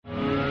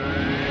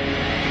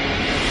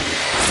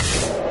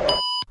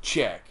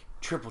check,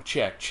 triple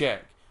check,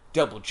 check,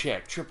 double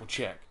check, triple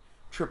check,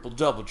 triple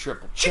double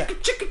triple check.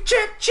 Check.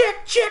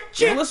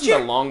 You listen to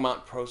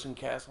Longmont Prosen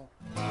Castle?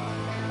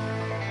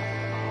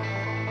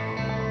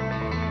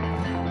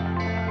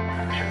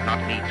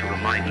 Not need to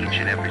remind each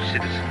and every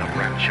citizen of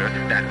Rapture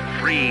that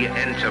free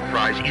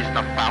enterprise is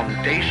the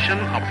foundation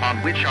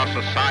upon which our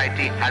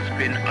society has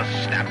been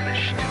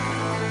established.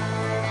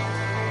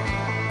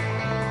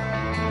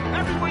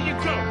 Everywhere you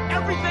go,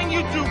 everything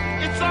you do,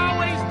 it's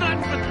always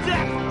done for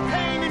death,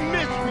 pain, and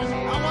misery.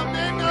 Our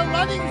men are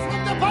running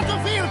from the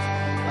battlefield.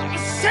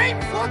 Shame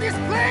for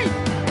display!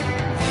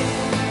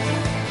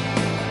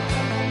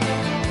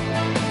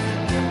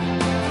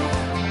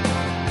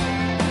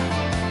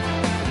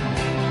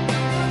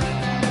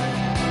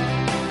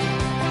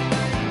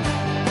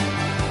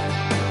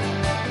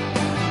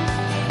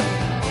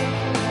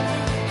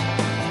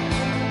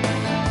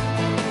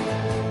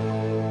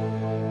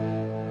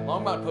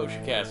 Longmont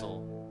Potion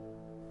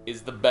Castle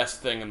is the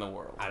best thing in the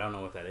world. I don't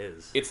know what that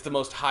is. It's the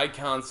most high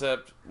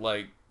concept,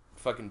 like,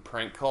 fucking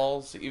prank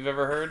calls that you've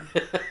ever heard.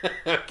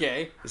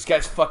 Okay. This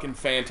guy's fucking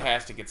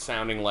fantastic at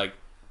sounding like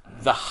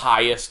the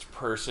highest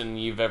person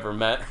you've ever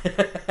met.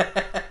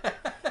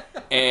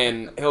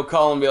 And he'll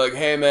call and be like,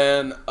 hey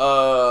man,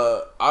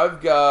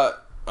 I've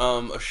got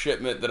a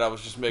shipment that I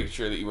was just making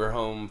sure that you were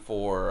home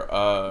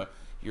for.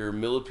 Your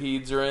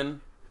millipedes are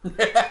in.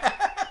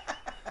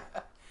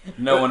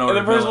 No one ordered.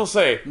 And the person will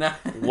say, No.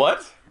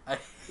 what?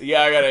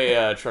 Yeah, I got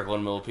a truckload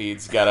of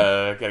millipedes.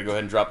 Gotta go ahead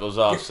and drop those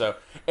off. So,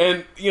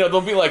 and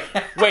they'll be like,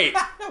 "Wait,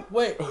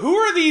 who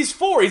are these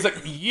for?" He's like,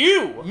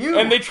 "You."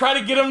 And they try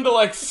to get him to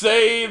like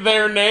say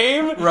their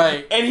name,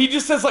 right? And he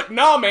just says like,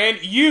 "Nah, man,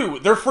 you.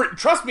 They're for.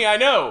 Trust me, I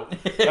know.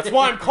 That's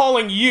why I'm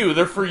calling you.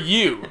 They're for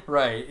you."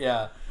 Right?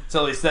 Yeah.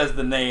 So he says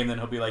the name, then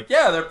he'll be like,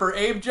 "Yeah, they're for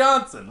Abe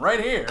Johnson,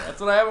 right here.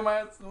 That's what I have on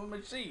my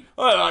sheet."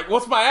 Like,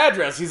 what's my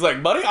address? He's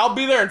like, "Buddy, I'll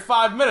be there in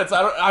 5 minutes.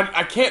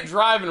 I can't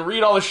drive and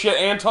read all this shit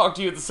and talk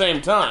to you at the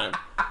same time."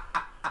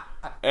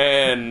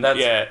 And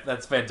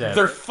that's fantastic.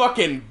 They're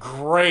fucking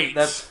great.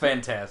 That's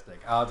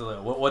fantastic. I'll do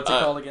it. What's it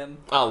called again?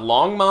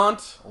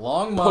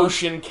 Longmont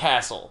Potion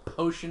Castle.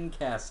 Potion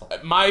Castle.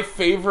 My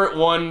favorite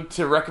one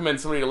to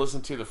recommend somebody to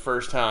listen to the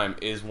first time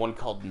is one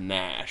called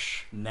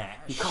Nash.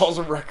 He calls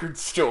a record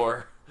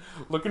store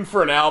looking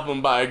for an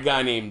album by a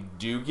guy named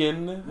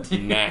Dugan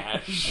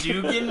Nash.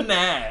 Dugan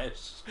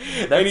Nash.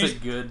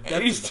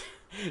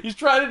 He's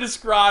trying to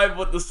describe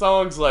what the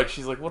song's like.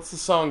 She's like, "What's the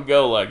song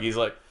go like?" He's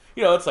like,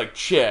 it's like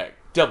check,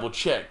 double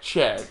check,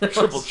 check,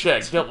 triple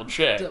check, double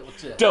check,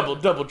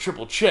 double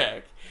triple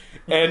check.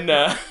 And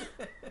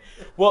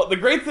well, the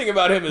great thing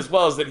about him as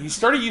well is that he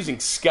started using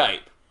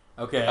Skype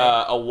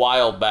a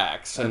while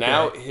back. So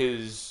now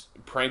his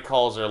prank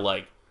calls are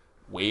like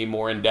way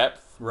more in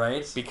depth.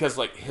 Right. Because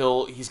like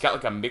he's got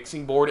like a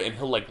mixing board and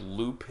he'll like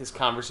loop his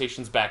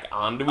conversations back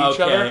onto each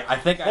other.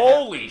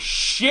 Holy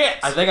shit!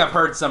 I think I've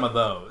heard some of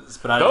those,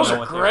 but I don't know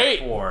what they're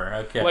for.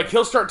 Okay. Like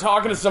he'll start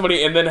talking to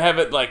somebody and then have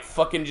it like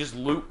fucking just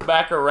loop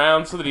back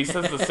around so that he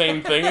says the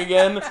same thing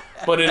again,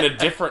 but in a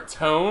different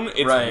tone.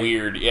 It's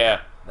weird.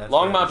 Yeah.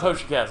 Longmont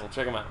Potion Castle.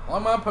 Check him out.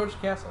 Longmont Potion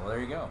Castle. There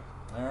you go.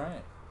 All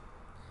right.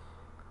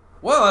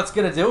 Well, that's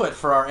gonna do it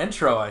for our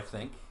intro, I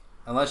think.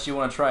 Unless you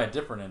want to try a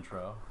different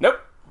intro. Nope.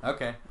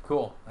 Okay,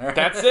 cool. All right.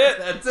 That's it.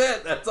 That's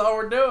it. That's all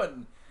we're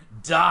doing.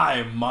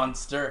 Die,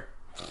 monster.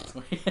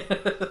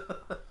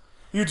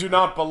 You do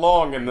not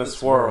belong in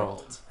this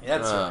world.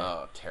 That's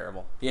right.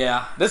 Terrible.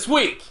 Yeah. This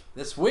week.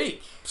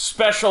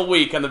 Special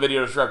week on the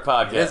VideoDestruct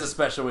Podcast. It is a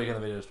special week on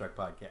the VideoDestruct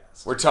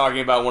Podcast. We're talking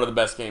about one of the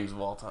best games of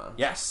all time.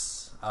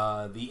 Yes.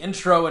 The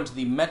intro into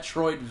the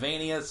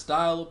Metroidvania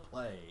style of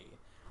play.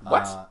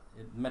 What?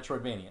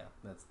 Metroidvania.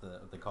 That's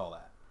what they call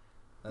that.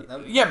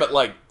 Yeah, but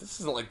like this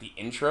isn't like the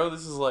intro.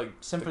 This is like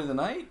Symphony of the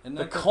Night,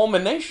 the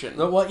culmination.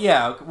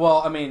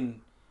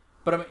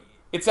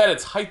 It's at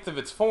its height of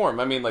its form.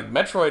 I mean, like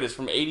Metroid is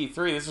from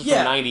 '83. This is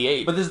from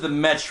 '98. But this is the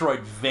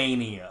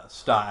Metroidvania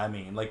style. I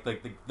mean,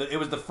 it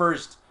was the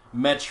first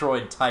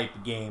Metroid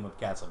type game of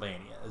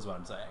Castlevania. Is what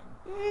I'm saying.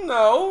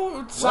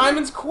 No,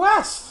 Simon's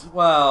Quest.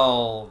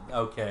 Well,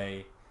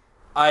 okay.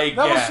 That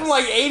was from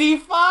like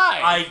 '85.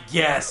 I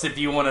guess if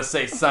you want to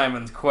say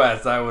Simon's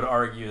Quest, I would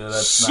argue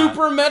that's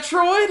Super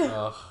Metroid.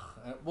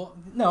 Well,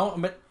 no,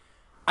 but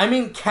I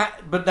mean,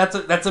 but that's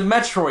a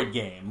Metroid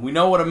game. We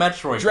know what a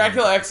Metroid.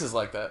 Dracula game X is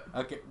like that.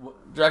 Okay,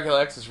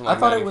 Dracula X is from. Like I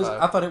thought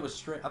 95. I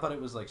thought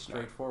it was like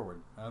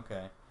straightforward.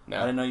 Okay, no,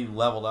 I didn't know you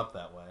leveled up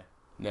that way.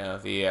 No,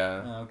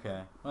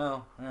 Okay,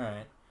 well, all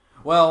right.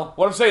 Well,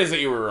 what I'm saying is that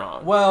you were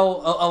wrong.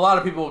 Well, a lot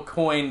of people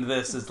coined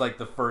this as like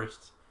the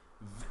first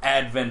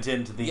advent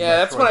into the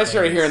that's when I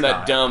started hearing style.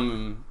 That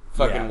dumb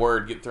fucking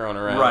word get thrown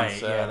around. Right,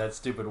 so. yeah, that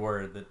stupid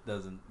word that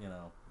doesn't,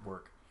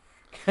 work.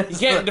 You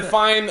can't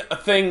define a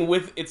thing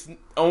with its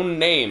own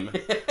name.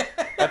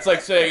 That's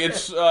like saying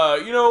it's,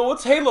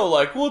 what's Halo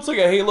like? Well, it's like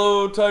a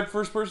Halo-type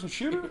first-person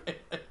shooter.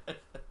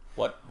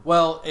 What?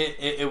 Well,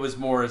 it was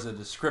more as a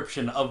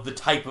description of the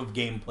type of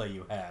gameplay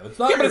you have. It's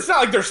not but it's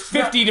not like there's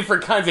 50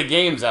 different kinds of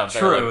games out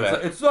there. True. Like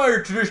that. It's not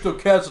your traditional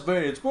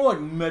Castlevania. It's more like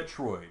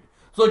Metroid.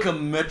 It's like a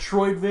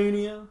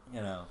Metroidvania,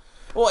 you know.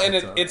 Well, and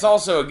it's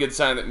also a good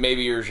sign that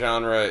maybe your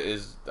genre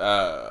is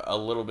a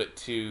little bit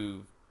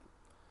too,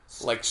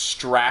 like,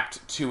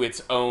 strapped to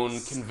its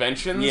own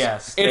conventions. Yeah,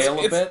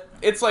 scale a bit.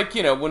 It's like,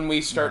 you know, when we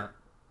start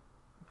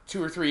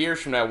 2 or 3 years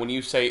from now, when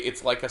you say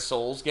it's like a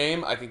Souls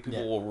game, I think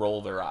people will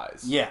roll their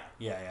eyes. Yeah.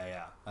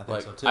 I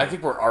think so, too. I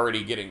think we're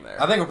already getting there.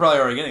 I think we're probably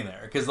already getting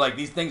there, because, like,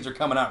 these things are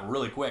coming out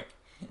really quick.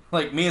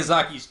 Like,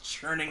 Miyazaki's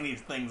churning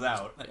these things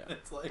out. Yeah.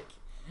 It's like,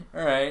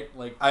 all right,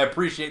 like, I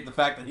appreciate the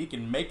fact that he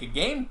can make a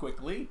game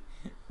quickly.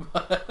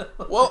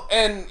 Well,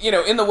 and, you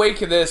know, in the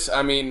wake of this,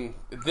 I mean,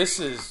 this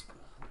is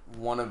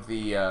one of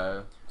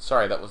the,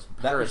 sorry, that was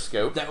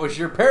Periscope. That was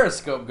your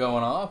Periscope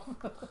going off.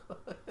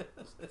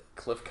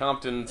 Cliff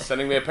Compton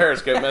sending me a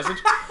Periscope message.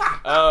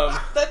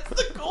 That's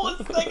the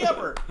coolest thing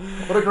ever.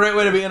 What a great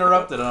way to be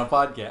interrupted on a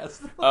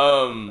podcast.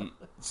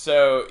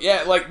 So,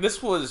 yeah, like,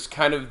 this was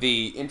kind of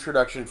the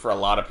introduction for a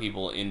lot of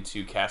people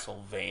into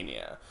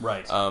Castlevania.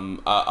 Right.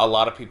 A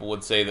lot of people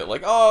would say that,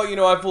 like, oh, you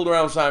know, I fooled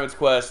around with Simon's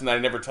Quest, and I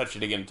never touched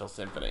it again until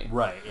Symphony.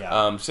 Right,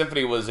 yeah.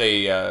 Symphony was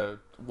a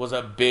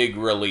big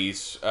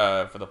release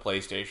for the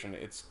PlayStation.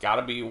 It's got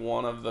to be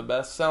one of the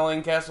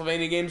best-selling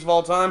Castlevania games of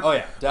all time. Oh,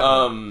 yeah,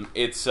 definitely.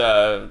 It's, you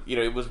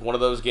know, it was one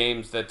of those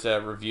games that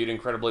reviewed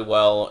incredibly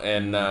well,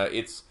 and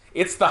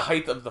it's the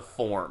height of the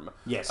form.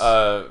 Yes.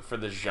 For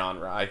this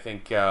genre. I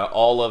think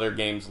all other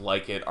games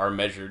like it are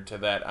measured to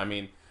that. I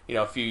mean, you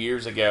know, a few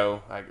years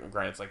ago,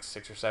 granted it's like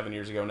 6 or 7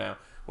 years ago now,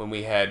 when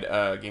we had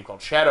a game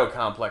called Shadow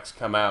Complex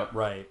come out.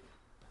 Right.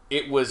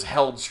 It was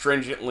held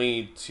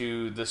stringently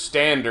to the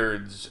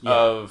standards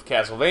of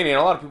Castlevania, and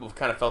a lot of people have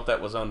kind of felt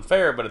that was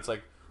unfair, but it's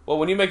like, well,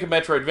 when you make a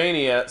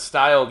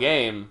Metroidvania-style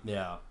game,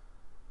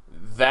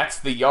 that's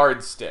the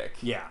yardstick.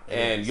 Yeah.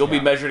 And you'll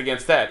be measured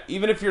against that.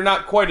 Even if you're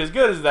not quite as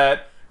good as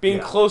that, being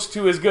close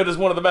to as good as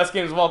one of the best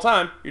games of all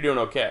time, you're doing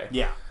okay.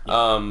 Yeah.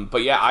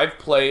 But yeah, I've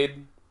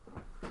played,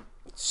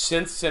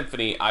 since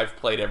Symphony, I've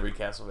played every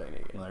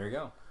Castlevania game. Well, there you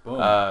go.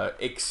 Boom.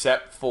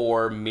 Except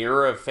for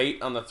Mirror of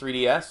Fate on the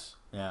 3DS.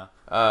 Yeah.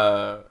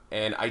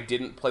 And I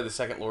didn't play the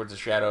second Lords of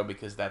Shadow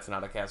because that's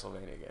not a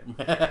Castlevania game.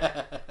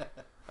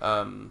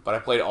 But I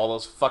played all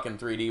those fucking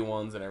 3D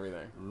ones and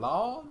everything.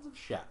 Lords of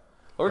Shadow.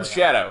 Lords of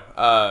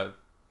Shadow.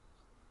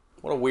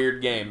 What a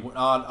weird game.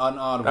 On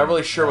not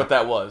really sure what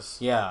that was.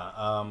 Yeah.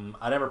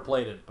 I never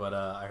played it, but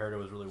I heard it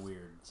was really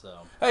weird.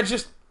 So I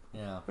just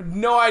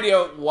no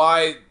idea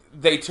why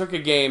they took a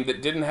game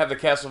that didn't have the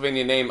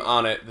Castlevania name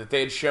on it, that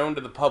they had shown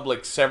to the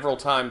public several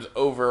times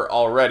over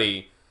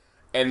already,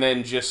 and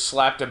then just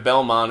slapped a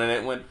Belmont and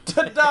it went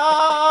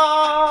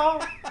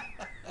ta-da!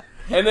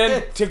 And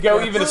then to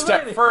go even a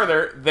step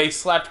further, they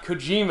slapped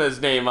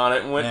Kojima's name on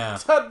it and went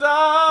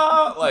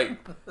ta-da! Like,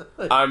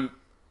 I'm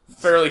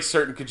fairly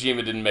certain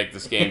Kojima didn't make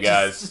this game,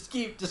 guys. just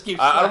keep.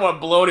 I don't want to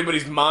blow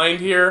anybody's mind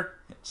here.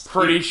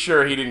 Pretty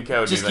sure he didn't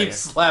code anything. Just keep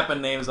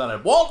slapping names on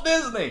it. Walt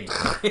Disney!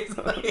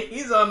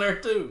 He's on there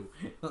too.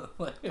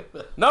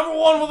 Number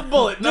one with a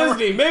bullet,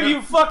 Disney. Maybe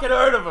you fucking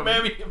heard of him.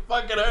 Maybe you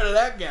fucking heard of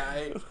that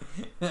guy.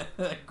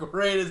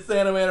 Greatest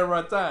animator of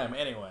our time.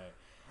 Anyway.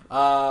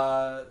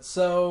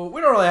 So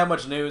we don't really have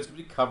much news.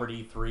 We covered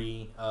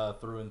E3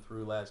 through and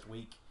through last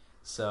week.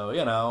 So,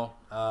 you know,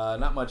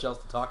 not much else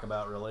to talk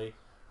about, really.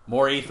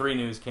 More E3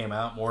 news came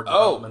out, more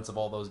developments of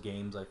all those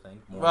games, I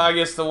think. Well, I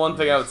guess the one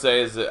thing I would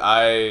say is that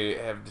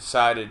I have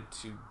decided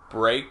to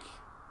break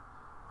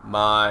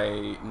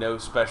my no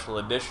special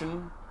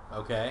edition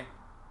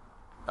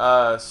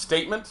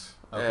statement,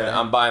 and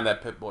I'm buying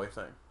that Pip-Boy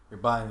thing. You're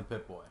buying the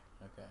Pip-Boy,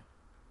 okay.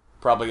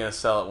 Probably going to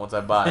sell it once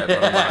I buy it,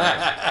 but I'm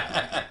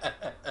buying it.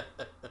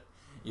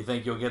 You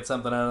think you'll get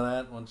something out of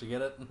that once you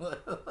get it?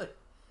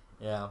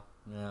 Yeah.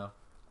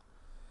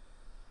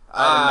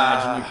 I'd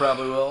imagine you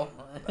probably will.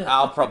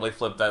 I'll probably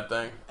flip that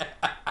thing.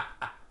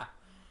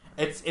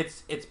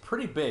 It's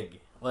pretty big.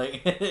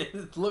 Like,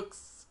 it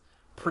looks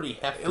pretty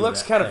hefty. It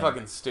looks kind of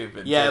fucking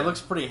stupid. Yeah, too. It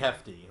looks pretty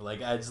hefty. Like,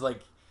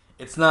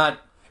 it's not.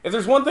 If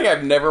there's one thing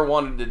I've never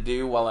wanted to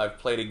do while I've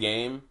played a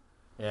game,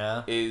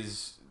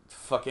 is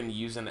fucking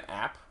use an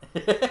app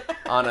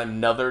on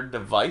another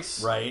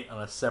device. Right,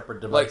 on a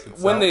separate device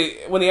itself. When the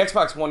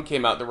Xbox One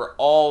came out, there were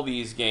all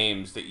these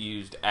games that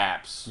used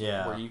apps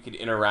where you could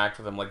interact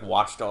with them. Like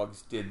Watch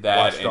Dogs did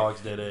that. Watch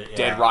Dogs did it.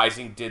 Dead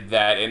Rising did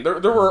that. And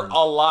there were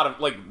a lot of,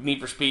 like,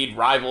 Need for Speed,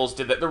 Rivals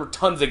did that. There were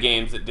tons of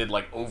games that did,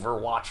 like,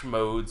 Overwatch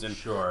modes and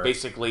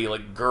basically,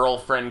 like,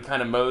 girlfriend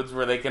kind of modes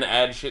where they can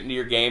add shit into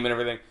your game and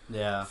everything.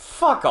 Yeah.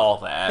 Fuck all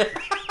that.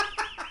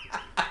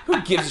 Who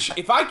gives a shit?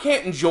 If I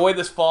can't enjoy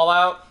this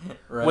Fallout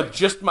with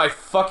just my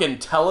fucking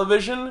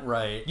television,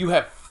 you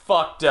have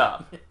fucked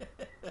up.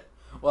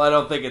 Well, I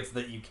don't think it's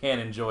that you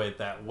can't enjoy it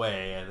that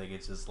way. I think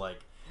it's just like,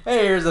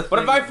 hey, here's a thing.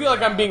 But if I feel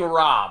like I'm being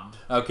robbed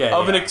of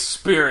an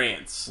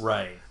experience,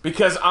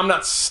 because I'm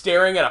not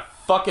staring at a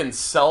fucking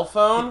cell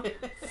phone,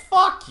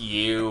 fuck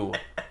you.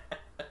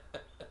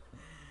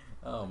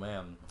 Oh,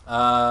 man.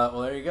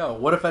 Well, there you go.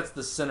 What if that's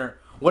the center?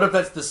 What if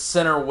that's the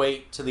center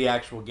weight to the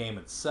actual game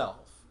itself?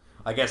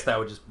 I guess that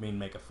would just mean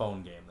make a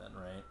phone game then,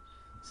 right?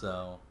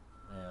 So,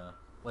 yeah.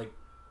 Like,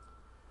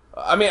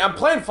 I mean, I'm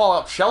playing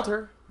Fallout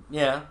Shelter.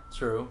 Yeah,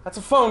 true. That's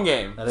a phone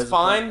game. It's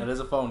fine. It is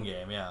a phone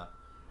game, yeah.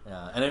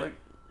 And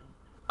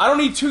I don't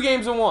need 2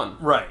 games in one.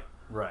 Right,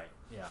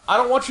 yeah. I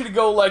don't want you to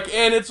go like,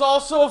 and it's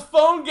also a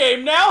phone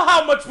game. Now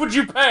how much would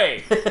you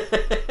pay?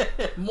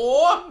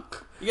 More?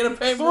 You gonna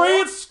pay more?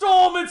 3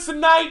 installments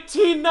in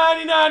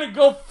 $19.99 and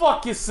go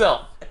fuck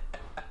yourself.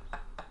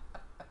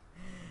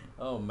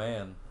 Oh,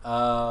 man.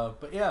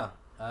 But yeah,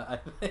 I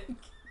think...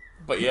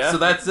 But yeah. So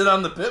that's it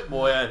on the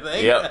Pip-Boy, I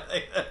think. Yep. I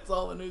think that's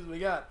all the news we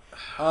got.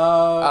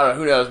 I don't know.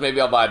 Who knows?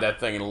 Maybe I'll buy that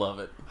thing and love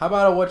it. How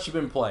about what you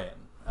been playing?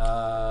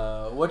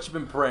 What you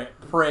been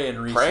praying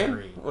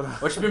recently?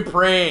 What you been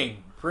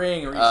praying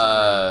recently?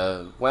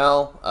 I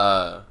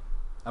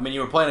mean,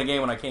 you were playing a game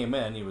when I came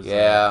in.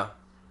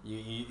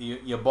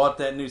 You bought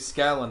that new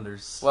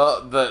Skylanders.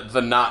 Well,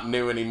 the not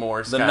new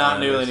anymore. The not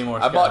new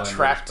anymore. I bought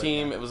Track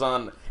Team. It was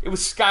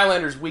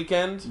Skylanders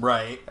weekend.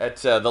 Right. At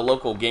the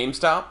local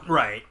GameStop.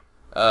 Right.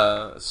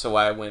 So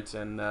I went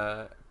and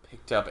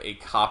picked up a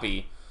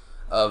copy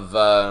of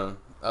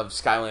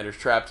Skylanders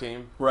Trap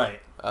Team. Right.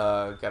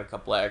 Got a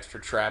couple of extra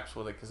traps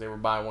with it because they were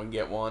buy one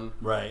get one.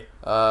 Right.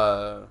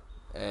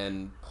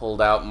 And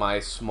pulled out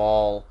my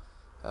small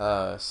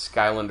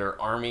Skylander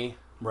army.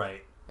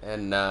 Right.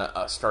 And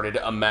started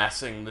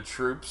amassing the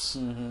troops.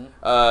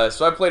 Mm-hmm.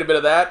 So I played a bit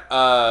of that.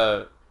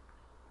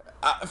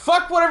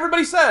 Fuck what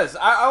everybody says.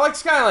 I like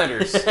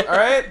Skylanders. All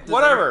right,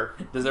 whatever.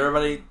 Does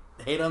everybody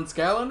hate on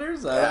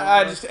Skylanders?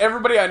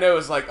 Everybody I know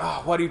is like,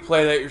 oh, why do you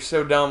play that? You're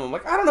so dumb. I'm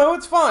like, I don't know.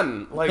 It's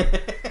fun.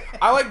 Like,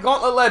 I like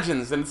Gauntlet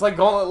Legends, and it's like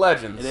Gauntlet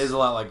Legends. It is a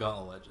lot like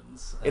Gauntlet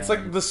Legends. It's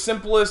like the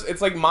simplest.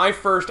 It's like my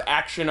first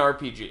action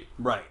RPG.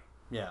 Right.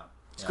 Yeah.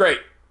 It's great.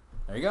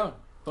 There you go.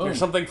 Boom. There's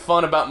something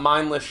fun about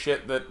mindless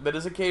shit that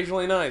is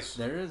occasionally nice.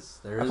 There is.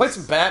 I played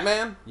some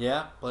Batman.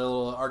 Yeah. Play a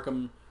little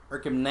Arkham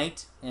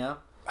Knight. Yeah.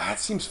 That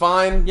seems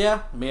fine.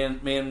 Yeah. Me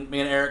and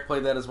Eric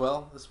played that as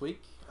well this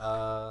week.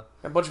 A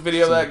bunch of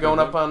video of that going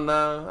up on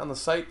the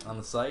site. On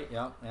the site,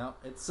 yeah.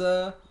 It's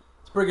a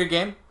pretty good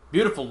game.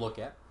 Beautiful to look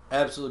at.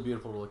 Absolutely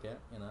beautiful to look at.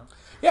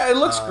 Yeah, it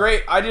looks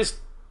great. I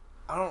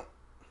don't.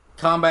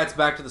 Combat's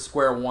back to the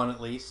square one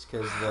at least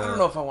because I don't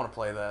know if I want to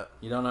play that.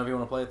 You don't know if you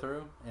want to play it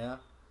through? Yeah.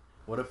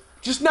 What if?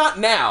 Just not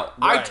now.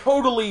 Right. I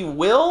totally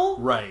will.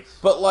 Right.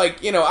 But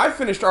I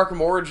finished Arkham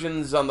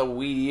Origins on the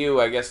Wii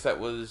U. I guess that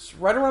was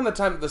right around the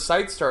time the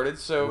site started.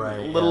 So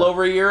a little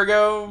over a year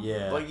ago.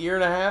 Yeah. Like a year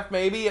and a half,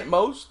 maybe at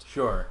most.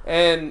 Sure.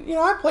 And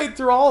I played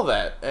through all of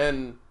that,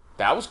 and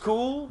that was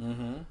cool.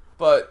 Mm-hmm.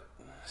 But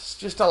it's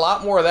just a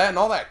lot more of that, and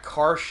all that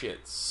car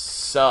shit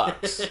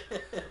sucks.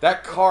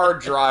 That car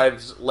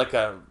drives like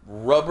a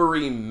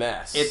rubbery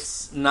mess.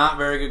 It's not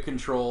very good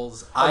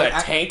controls.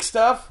 Tank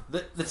stuff?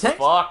 The tank.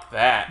 Fuck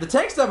that. The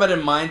tank stuff I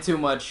didn't mind too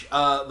much.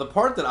 The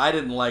part that I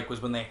didn't like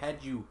was when they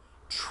had you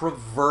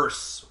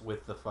traverse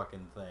with the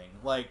fucking thing.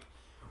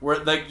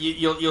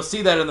 You'll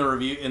see that in the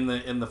review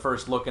in the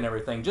first look and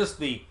everything. Just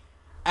the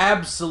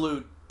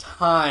absolute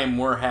time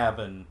we're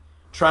having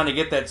trying to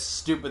get that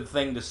stupid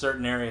thing to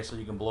certain areas so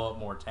you can blow up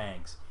more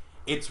tanks.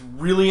 It's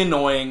really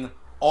annoying.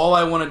 All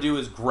I want to do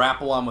is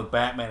grapple on with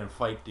Batman and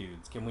fight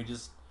dudes. Can we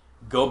just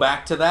go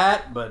back to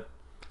that? But,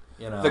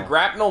 the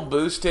grapnel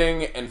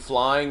boosting and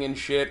flying and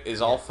shit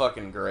is all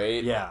fucking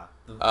great. Yeah.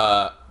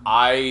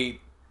 I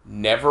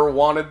never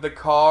wanted the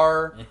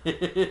car.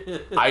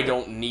 I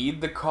don't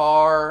need the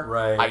car.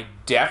 Right. I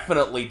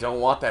definitely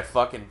don't want that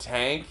fucking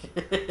tank.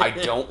 I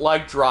don't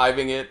like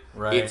driving it.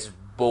 Right. It's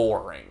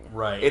boring.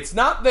 Right. It's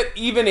not that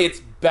even it's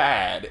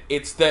bad.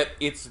 It's that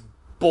it's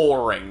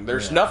boring.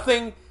 There's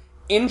nothing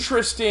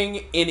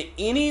interesting in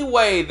any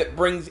way that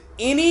brings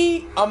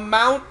any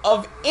amount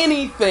of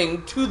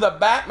anything to the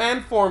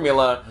Batman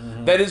formula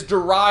that is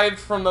derived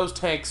from those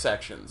tank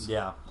sections.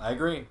 Yeah, I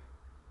agree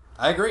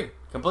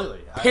completely.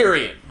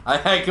 Period.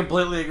 I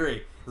completely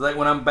agree. It's like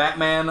when I'm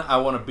Batman, I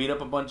want to beat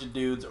up a bunch of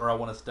dudes or I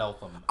want to stealth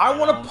them. I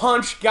want to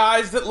punch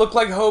guys that look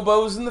like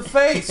hobos in the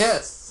face.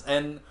 Yes,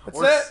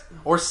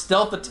 or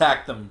stealth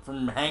attack them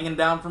from hanging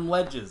down from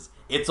ledges.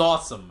 It's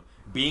awesome.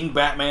 Being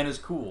Batman is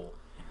cool.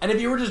 And if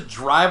you were just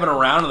driving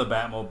around in the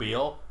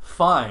Batmobile,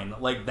 fine.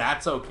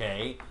 That's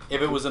okay.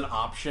 If it was an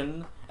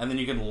option, and then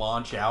you can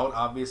launch out,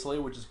 obviously,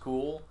 which is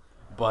cool.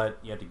 But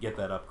you have to get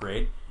that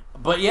upgrade.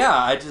 But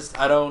yeah,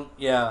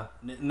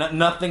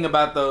 nothing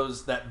about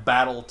that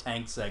battle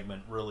tank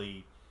segment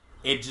really,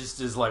 it just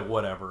is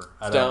whatever.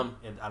 Dumb.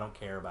 I don't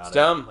care about it.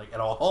 Dumb. At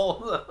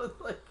all.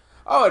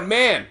 Oh, and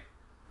man,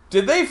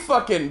 did they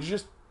fucking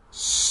just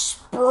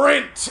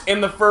sprint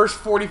in the first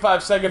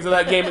 45 seconds of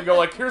that game and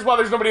go here's why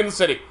there's nobody in the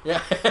city.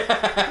 Yeah.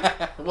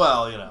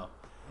 Well,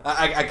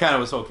 I kind of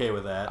was okay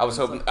with that. I was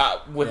hoping,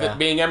 it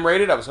being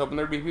M-rated, I was hoping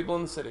there'd be people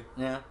in the city.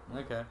 Yeah,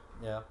 okay,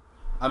 yeah.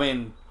 I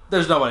mean,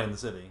 there's nobody in the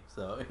city,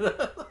 so,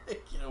 what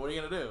are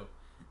you going to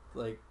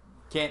do?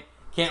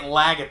 Can't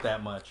lag it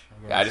that much.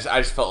 I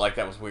just felt like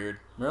that was weird.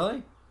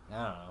 Really?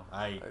 I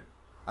don't know.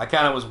 I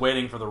kind of was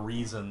waiting for the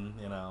reason,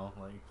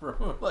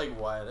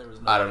 why there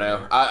was no. I don't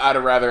know. I'd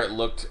have rather it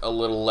looked a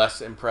little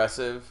less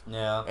impressive.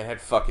 Yeah. And had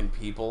fucking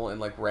people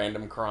and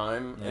random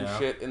crime and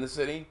shit in the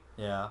city.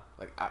 Yeah.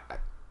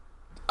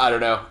 I don't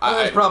know.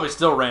 There's probably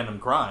still random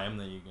crime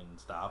that you can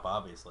stop,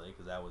 obviously,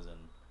 because that was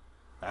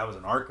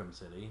in Arkham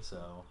City,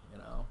 so, you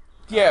know.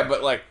 Yeah,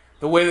 but, like,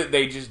 the way that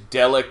they just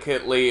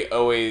delicately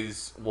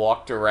always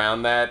walked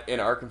around that in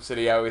Arkham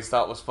City, I always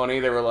thought was funny.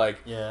 They were like,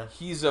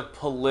 he's a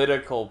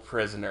political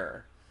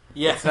prisoner.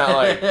 Yeah. It's not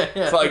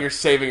like you're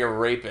saving a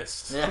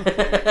rapist.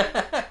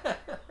 Yeah.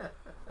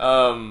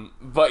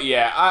 But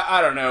yeah,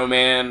 I don't know,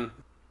 man.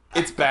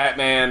 It's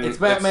Batman. It's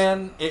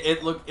Batman.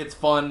 It's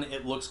fun.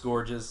 It looks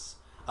gorgeous.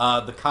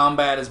 The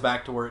combat is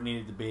back to where it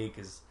needed to be,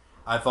 because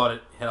I thought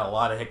it had a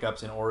lot of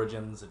hiccups in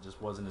Origins. It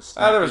just wasn't as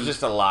snappy. There was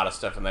just a lot of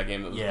stuff in that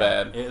game that was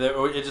bad.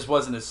 It just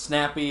wasn't as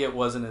snappy. It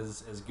wasn't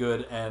as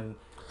good. And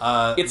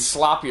it's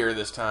sloppier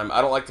this time.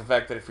 I don't like the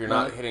fact that if you're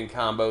not hitting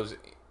combos,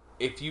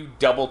 if you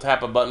double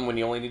tap a button when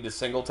you only need to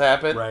single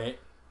tap it, right?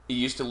 You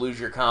used to lose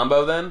your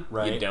combo then.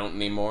 Right. You don't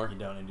anymore. You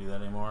don't need to do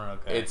that anymore?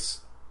 Okay.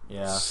 It's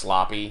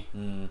sloppy.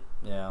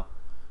 Yeah.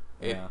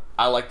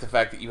 I like the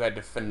fact that you had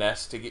to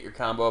finesse to get your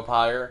combo up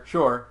higher.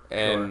 Sure.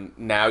 And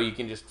now you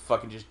can just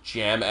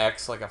jam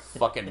X like a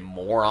fucking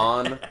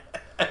moron.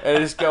 And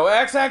just go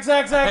X, X,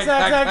 X, X,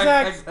 X,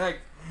 X, X.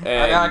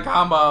 I got a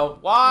combo.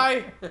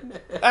 Why?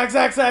 X,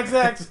 X, X,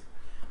 X.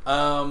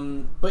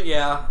 But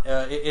yeah,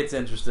 it's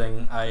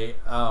interesting.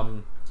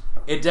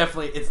 It's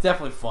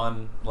definitely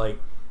fun. Like,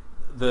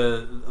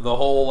 the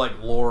whole,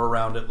 like, lore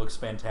around it looks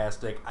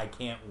fantastic. I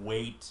can't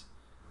wait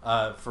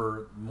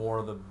for more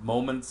of the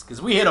moments,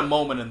 because we hit a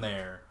moment in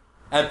there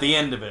at the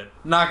end of it.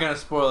 Not going to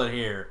spoil it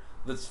here.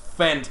 That's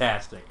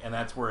fantastic, and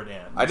that's where it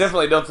ends. I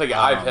definitely don't think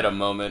I've hit a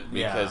moment,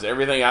 because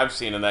everything I've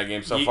seen in that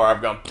game so far,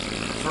 I've gone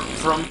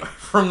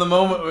from the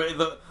moment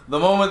the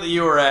moment that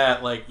you were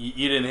at, like,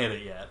 you didn't hit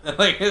it yet.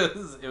 Like, it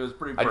was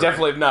pretty perfect. I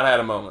definitely have not had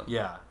a moment.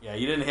 Yeah,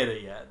 you didn't hit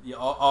it yet.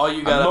 All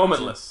you got. I'm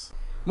momentless.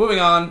 Moving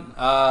on.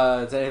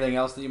 Is there anything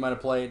else that you might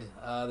have played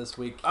this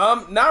week?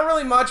 Not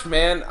really much,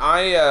 man.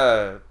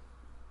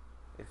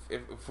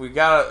 If we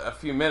got a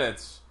few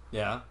minutes,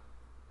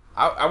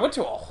 I went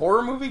to a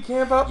horror movie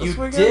camp out this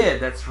weekend. You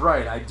did. That's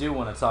right. I do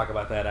want to talk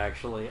about that,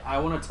 actually. I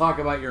want to talk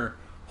about your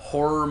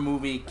horror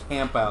movie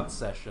camp out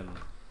session.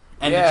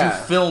 And did you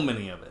film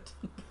any of it?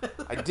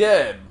 I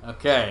did.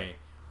 Okay.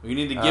 Well, you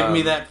need to give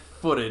me that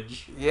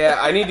footage. Yeah,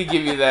 I need to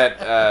give you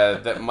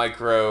that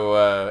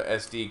micro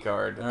SD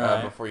card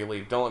before you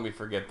leave. Don't let me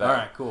forget that. All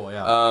right, cool,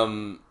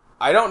 yeah.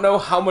 I don't know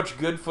how much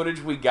good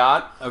footage we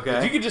got. Okay.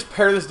 If you could just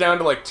pare this down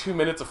to like 2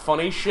 minutes of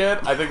funny shit,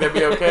 I think that'd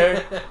be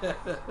okay.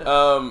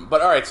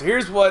 But alright, so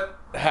here's what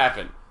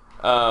happened.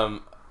 A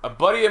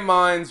buddy of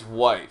mine's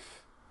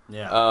wife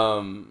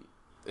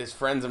is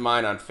friends of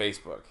mine on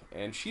Facebook,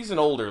 and she's an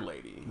older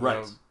lady. Right.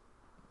 You know,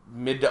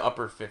 mid to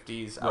upper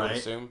 50s, I would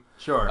assume.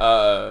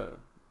 Sure.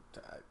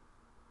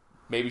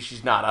 Maybe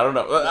she's not. I don't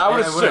know. I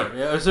would assume.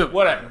 Yeah, assume.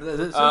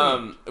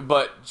 Whatever.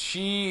 But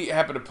she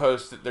happened to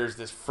post that there's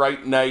this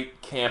Fright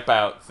Night camp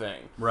out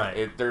thing.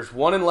 Right. There's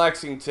one in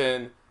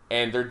Lexington,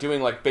 and they're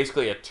doing like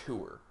basically a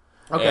tour.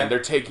 Okay. And they're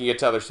taking it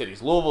to other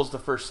cities. Louisville's the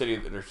first city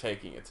that they're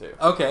taking it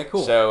to. Okay,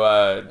 cool.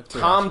 So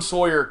Tom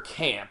Sawyer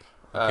Camp,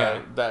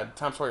 Okay. that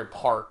Tom Sawyer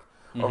Park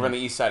over on the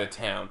east side of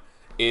town,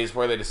 is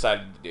where they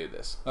decided to do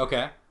this.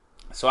 Okay.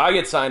 So I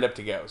get signed up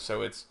to go.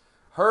 So it's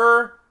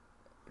her,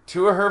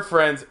 two of her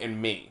friends, and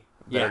me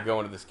that are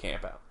going to this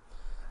camp out.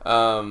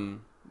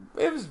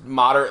 It was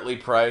moderately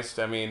priced.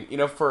 I mean, you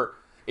know,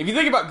 if you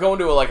think about going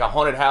to a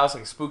haunted house,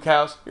 like a spook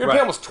house, you're gonna pay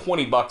almost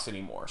 $20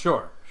 anymore.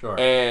 Sure.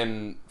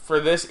 And for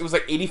this, it was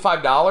like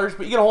 $85,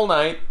 but you get a whole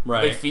night.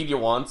 Right. They feed you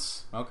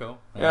once. Okay.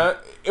 Yeah,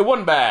 it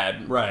wasn't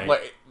bad. Right.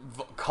 Like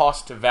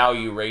cost to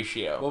value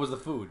ratio. What was the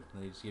food?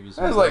 They just give you It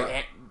some. was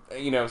like,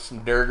 you know, some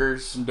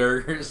burgers,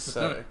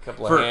 a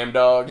couple of ham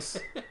dogs.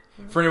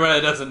 For anybody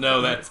that doesn't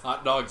know, that's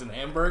hot dogs and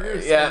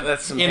hamburgers. Yeah,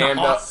 that's some ham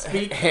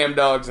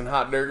dogs and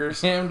hot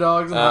burgers. Ham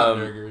dogs and hot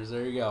burgers.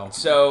 There you go.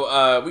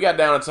 So we got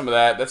down on some of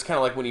that. That's kind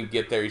of like when you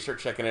get there. You start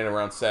checking in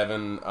around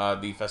 7.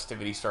 The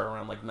festivities start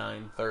around like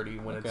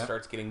 9:30 when it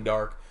starts getting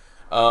dark.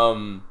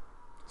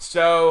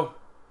 So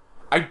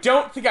I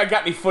don't think I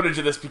got any footage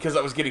of this because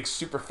I was getting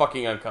super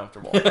fucking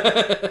uncomfortable.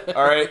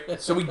 All right,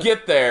 so we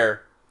get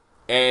there,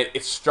 and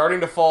it's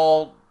starting to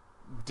fall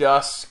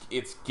dusk.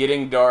 It's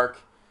getting dark,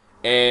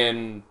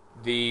 and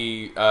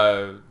the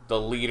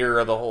leader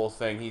of the whole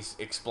thing, he's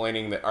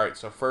explaining that, all right,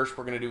 so first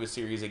we're going to do a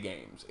series of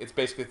games. It's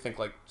basically think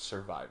like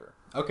Survivor.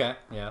 Okay,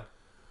 yeah.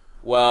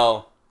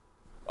 Well,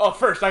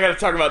 first I got to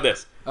talk about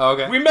this. Oh,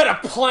 okay. We met a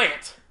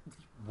plant.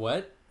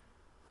 What?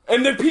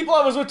 And the people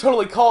I was with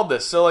totally called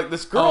this. So like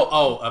this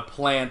girl. A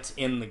plant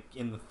in the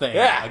thing.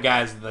 Yeah. A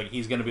guy's like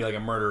he's going to be like a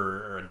murderer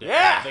or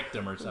a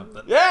victim or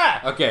something.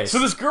 Yeah. Okay. So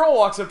this girl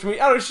walks up to me.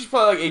 I don't know. She's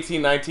probably like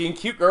 18, 19.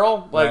 Cute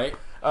girl. Like. Right.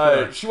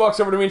 Sure. She walks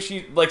over to me and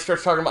she like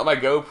starts talking about my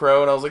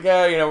GoPro, and I was like,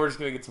 yeah, you know, we're just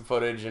gonna get some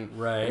footage, and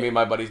me and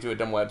my buddies do a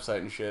dumb website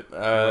and shit.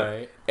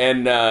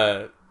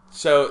 And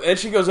so then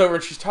she goes over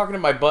and she's talking to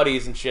my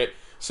buddies and shit.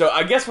 So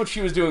I guess what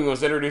she was doing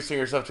was introducing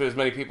herself to as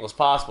many people as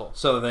possible.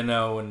 So they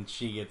know when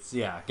she gets...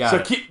 Yeah, got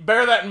it. So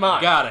bear that in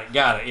mind. Got it,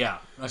 yeah.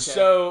 Okay.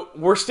 So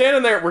we're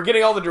standing there, we're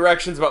getting all the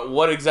directions about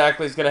what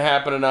exactly is going to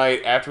happen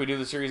tonight after we do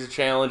the series of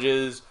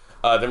challenges.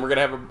 Then we're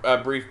going to have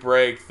a brief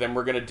break. Then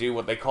we're going to do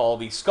what they call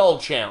the Skull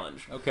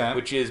Challenge. Okay.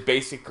 Which is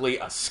basically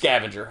a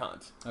scavenger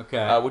hunt.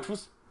 Okay. Which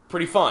was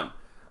pretty fun.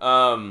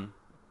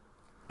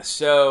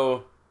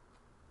 So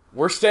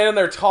we're standing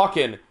there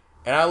talking,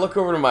 and I look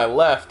over to my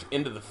left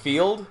into the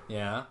field.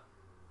 Yeah.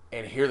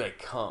 And here they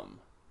come.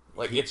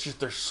 Like, it's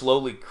just, they're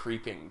slowly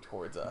creeping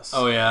towards us.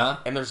 Oh, yeah?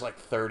 And there's like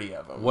 30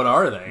 of them. What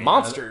are they?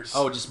 Monsters.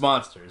 Oh, just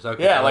monsters.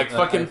 Okay. Yeah, like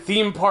fucking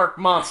theme park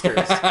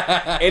monsters.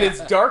 And it's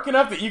dark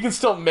enough that you can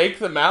still make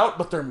them out,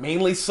 but they're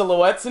mainly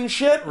silhouettes and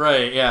shit.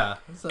 Right, yeah.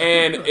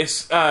 And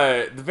it's,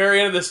 the very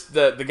end of this,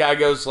 the guy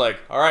goes like,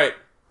 all right,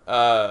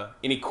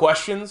 any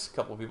questions? A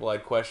couple of people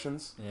had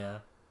questions. Yeah.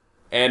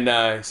 And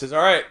he says,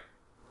 all right,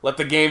 let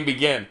the game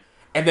begin.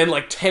 And then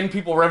like 10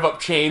 people rev up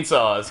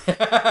chainsaws.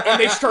 And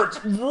they start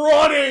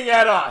running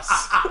at us.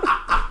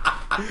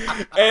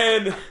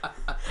 And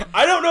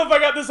I don't know if I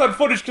got this on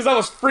footage because I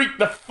was freaked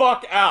the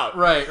fuck out.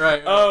 Right.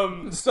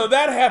 So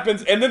that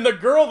happens. And then the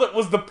girl that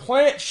was the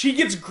plant, she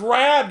gets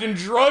grabbed and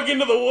drug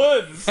into the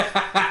woods.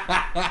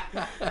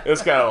 It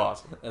was kind of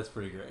awesome. That's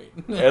pretty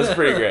great. That's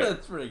pretty great.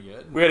 That's pretty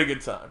good. We had a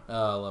good time.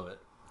 Oh, I love it.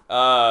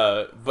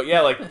 But yeah,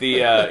 like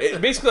the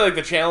basically like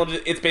the challenge.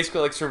 It's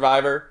basically like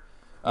Survivor.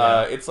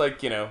 It's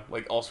like, you know,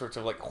 like all sorts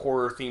of like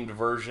horror themed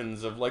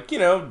versions of like, you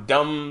know,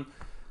 dumb,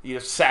 you know,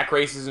 sack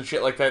races and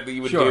shit like that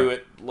you would do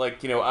at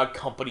like, you know, a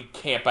company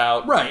camp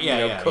out, right? Yeah,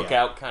 you know,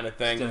 cookout kind of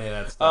thing. Any of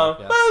that stuff,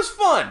 But it was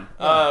fun.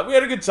 Yeah. We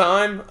had a good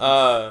time.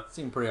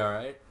 Seemed pretty all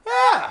right.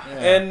 Yeah.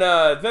 And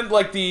then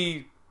like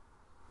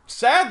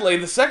sadly,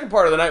 the second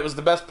part of the night was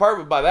the best part,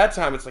 but by that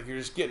time it's like you're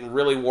just getting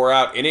really wore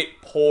out, and it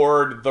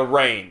poured the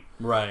rain.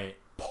 Right.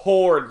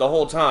 Poured the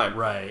whole time.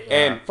 Right. Yeah.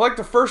 And for like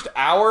the first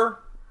hour,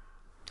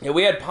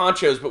 we had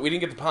ponchos, but we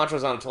didn't get the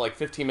ponchos on until like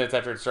 15 minutes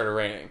after it started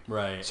raining.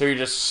 Right. So you're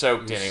just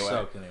soaked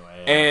anyway.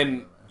 Yeah.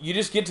 And you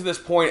just get to this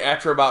point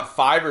after about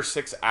 5 or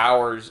 6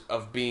 hours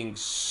of being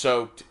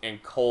soaked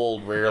and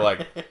cold where you're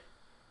like...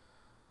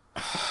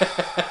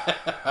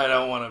 I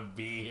don't want to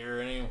be here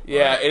anymore.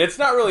 Yeah, and it's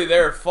not really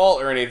their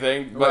fault or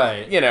anything, but,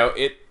 right. you know,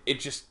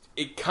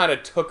 it kind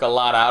of took a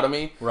lot out of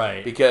me.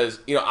 Right. Because,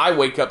 you know, I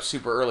wake up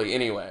super early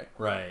anyway.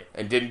 Right.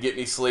 And didn't get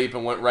any sleep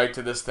and went right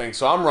to this thing.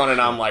 So I'm running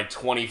on like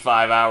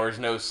 25 hours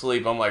no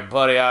sleep. I'm like,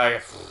 buddy,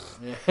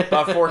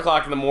 about 4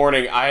 o'clock in the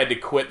morning, I had to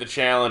quit the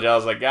challenge. I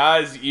was like,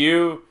 guys,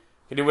 you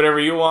can do whatever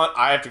you want.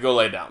 I have to go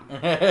lay down.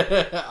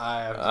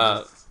 I have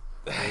to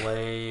just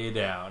lay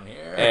down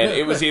here. And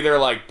it was either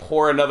like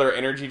pour another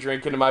energy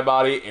drink into my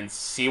body and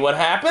see what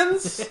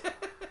happens,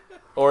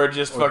 or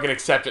just fucking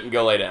accept it and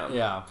go lay down.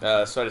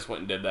 Yeah. So I just went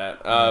and did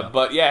that.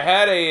 But yeah,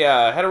 had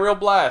a real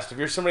blast. If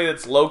you're somebody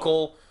that's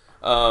local,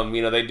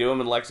 you know, they do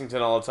them in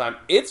Lexington all the time.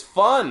 It's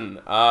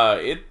fun.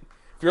 If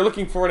you're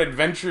looking for an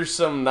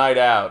adventuresome night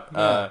out,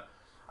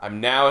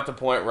 I'm now at the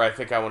point where I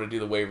think I want to do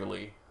the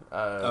Waverly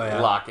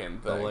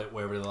lock-in thing. The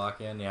Waverly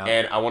lock-in, yeah.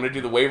 And I want to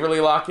do the Waverly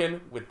lock-in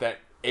with that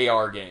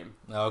AR game.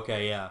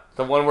 Okay, yeah.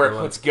 The one where it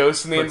puts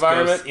ghosts in the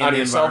environment on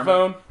your cell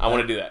phone. I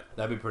want to do that.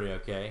 That'd be pretty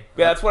okay.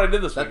 Yeah, that's what I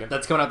did this weekend.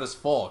 That's coming out this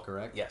fall,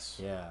 correct? Yes.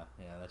 Yeah,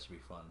 that should be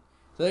fun.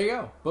 So there you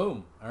go.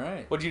 Boom. All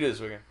right. What'd you do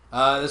this weekend?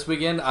 This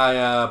weekend,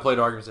 I played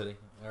Arkham City.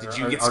 Did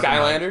you get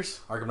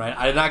Skylanders? Arkham Knight.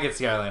 I did not get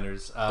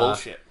Skylanders.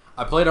 Bullshit.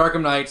 I played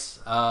Arkham Knights.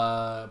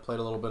 Played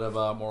a little bit of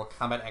Mortal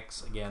Kombat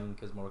X again,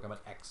 because Mortal Kombat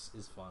X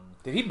is fun.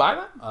 Did he buy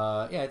that?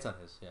 Yeah, it's on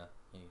his. Yeah,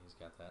 he's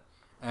got that.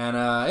 And,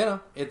 you know,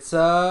 it's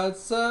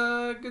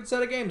a good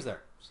set of games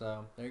there.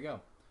 So, there you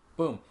go.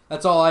 Boom.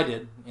 That's all I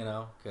did, you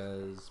know,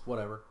 because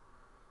whatever.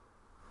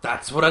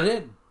 That's what I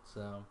did.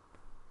 So,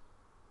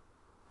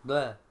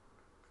 blah.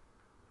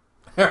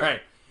 All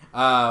right.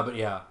 But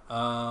yeah.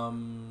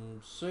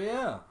 So,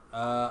 yeah.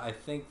 I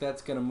think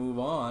that's going to move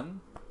on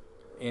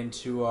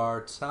into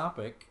our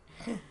topic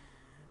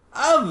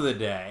of the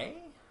day,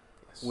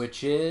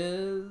 which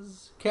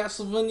is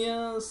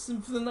Castlevania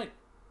Symphony.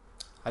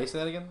 How do you say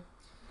that again?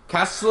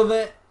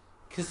 Castlevania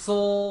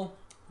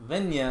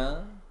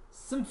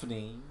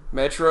Symphony.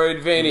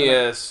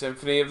 Metroidvania,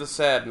 Symphony of the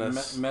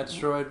Sadness.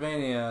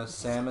 Metroidvania,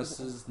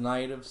 Samus's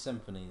Night of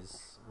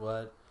Symphonies.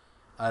 What?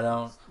 I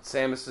don't...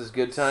 Samus's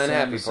Good Time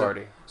Happy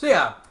Party. So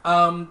yeah,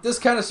 this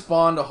kind of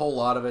spawned a whole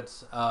lot of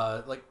it.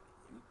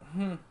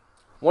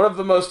 One of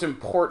the most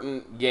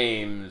important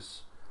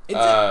games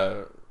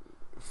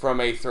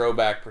from a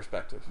throwback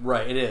perspective.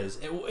 Right, it is.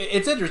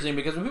 It's interesting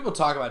because when people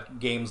talk about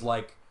games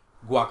like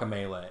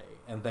Guacamelee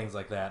and things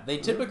like that, they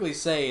typically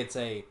say it's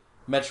a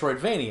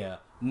Metroidvania,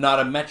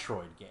 not a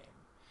Metroid game.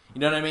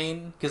 You know what I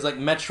mean? Because like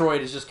Metroid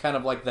is just kind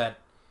of like that.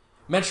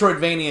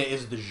 Metroidvania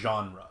is the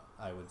genre,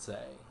 I would say.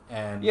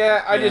 And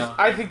yeah,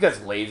 I think that's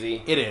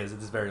lazy. It is. It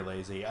is very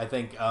lazy. I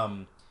think.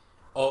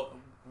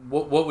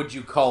 What would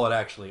you call it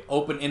actually?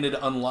 Open-ended,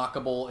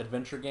 unlockable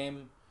adventure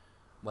game,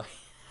 like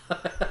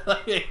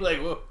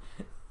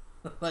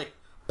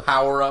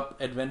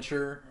power-up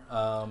adventure.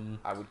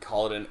 I would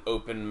call it an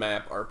open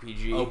map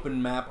RPG.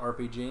 Open map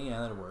RPG,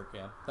 yeah, that'd work.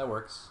 Yeah, that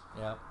works.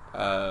 Yeah.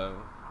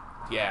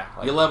 Yeah.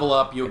 Like you level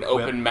up, you an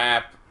equip. open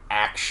map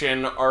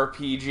action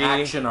RPG.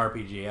 Action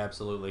RPG,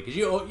 absolutely. Because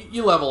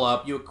you level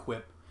up, you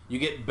equip, you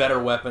get better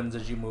weapons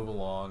as you move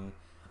along,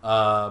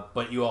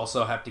 but you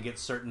also have to get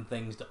certain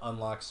things to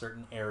unlock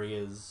certain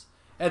areas,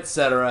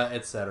 etc.,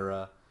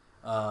 etc.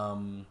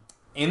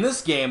 In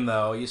this game,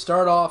 though, you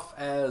start off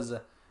as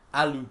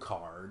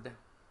Alucard.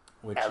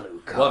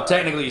 Alucard. Well,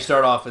 technically, you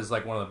start off as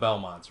like one of the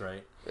Belmonts,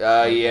 right?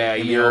 Yeah,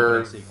 in the you're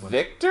opening sequence.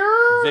 Victor?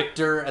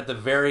 Victor at the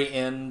very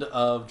end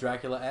of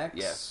Dracula X.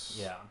 Yes.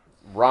 Yeah.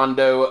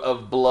 Rondo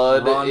of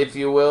Blood, if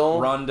you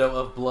will. Rondo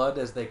of Blood,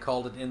 as they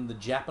called it in the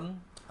Japan.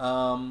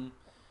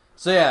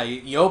 So yeah,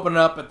 you open it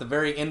up at the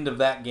very end of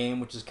that game,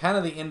 which is kind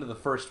of the end of the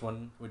first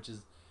one, which is...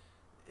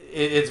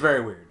 It's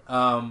very weird.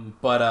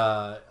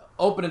 But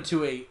open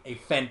into a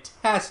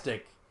fantastically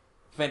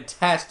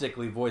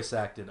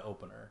voice-acted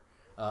opener,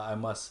 I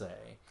must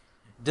say.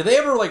 Did they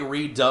ever, like,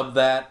 redub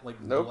that? Like,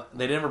 nope.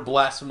 They never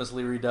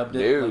blasphemously redubbed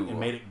it No. and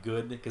made it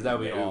good? Because that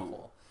would be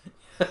awful.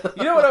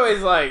 You know what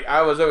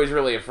I was always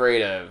really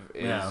afraid of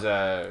is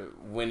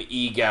when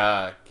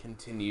Iga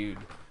continued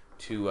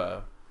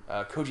to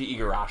Koji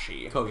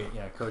Igarashi. Koji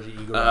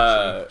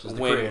Igarashi, which is the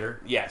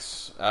creator.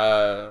 Yes.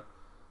 I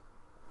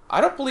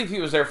don't believe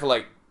he was there for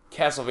like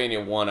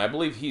Castlevania 1. I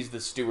believe he's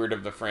the steward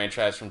of the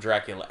franchise from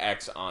Dracula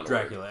X onward.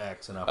 Dracula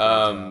X and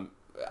up.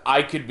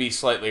 I could be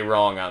slightly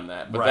wrong on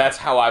that, but that's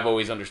how I've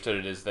always understood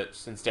it, is that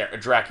since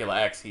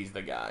Dracula X, he's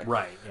the guy.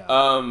 Right,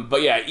 yeah.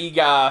 But yeah,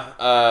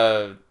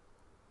 Iga,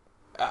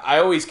 I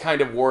always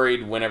kind of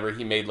worried whenever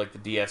he made like the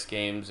DS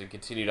games and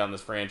continued on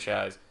this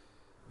franchise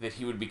that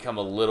he would become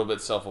a little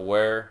bit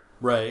self-aware.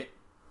 Right.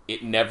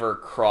 It never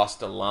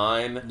crossed a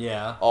line.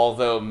 Yeah.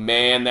 Although,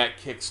 man, that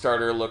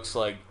Kickstarter looks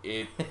like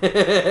it.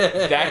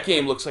 That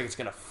game looks like it's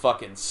gonna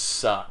fucking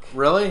suck.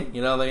 Really?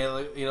 You don't think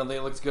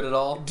it looks good at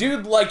all?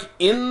 Dude, like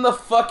in the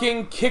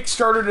fucking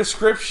Kickstarter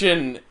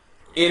description,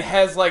 it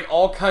has like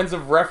all kinds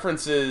of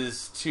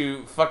references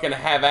to fucking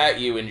have at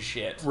you and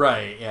shit.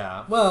 Right,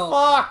 yeah. Well,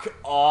 fuck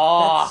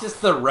off. That's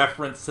just the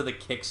reference to the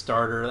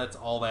Kickstarter. That's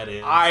all that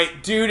is.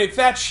 Dude, if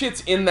that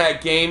shit's in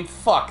that game,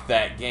 fuck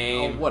that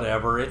game. Oh,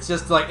 whatever. It's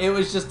just like,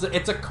 it's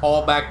a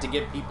callback to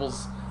get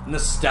people's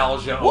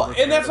nostalgia over. Well,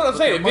 and that's what I'm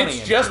saying. If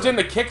it's just in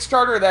the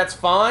Kickstarter, that's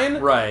fine.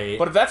 Right.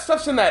 But if that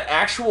stuff's in that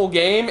actual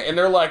game and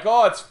they're like,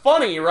 oh, it's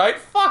funny, right?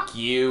 Fuck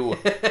you.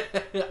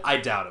 I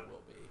doubt it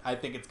will be. I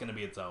think it's going to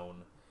be its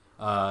own.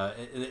 I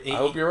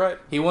hope you're right.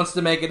 He wants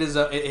to make it his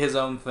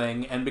own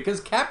thing, and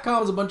because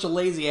Capcom's a bunch of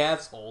lazy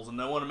assholes and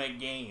they want to make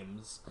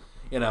games,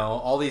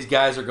 all these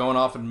guys are going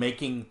off and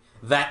making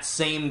that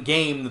same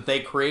game that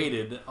they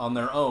created on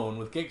their own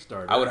with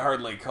Kickstarter. I would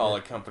hardly call a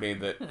company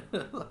that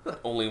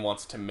only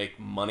wants to make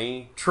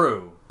money.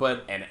 True,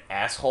 but an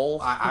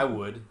asshole. I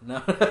would. No.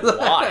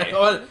 Why?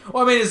 Well,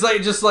 I mean, it's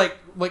like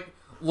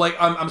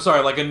I'm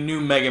sorry, like a new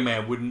Mega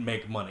Man wouldn't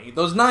make money.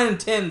 Those 9 and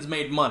 10s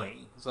made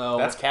money. So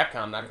that's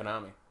Capcom, not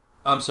Konami.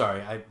 I'm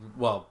sorry. I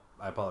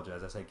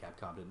apologize. I said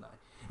Capcom, didn't I?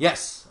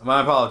 Yes,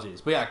 my apologies.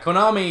 But yeah,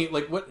 Konami,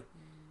 like,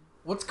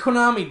 what's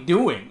Konami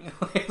doing?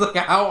 Like,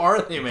 how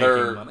are they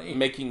making money? They're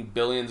making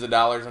billions of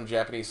dollars on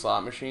Japanese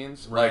slot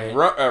machines. Right.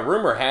 Like,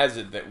 rumor has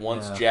it that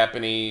once the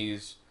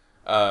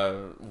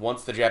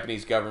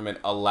Japanese government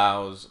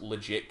allows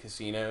legit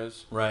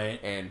casinos, right,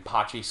 and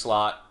Pachi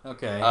slot,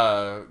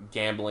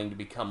 gambling to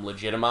become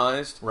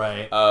legitimized,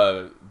 right,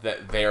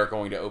 that they are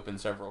going to open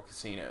several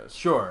casinos.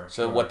 Sure.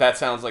 So what that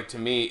sounds like to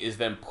me is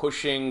them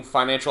pushing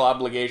financial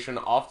obligation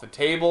off the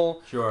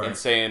table, and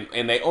saying,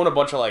 and they own a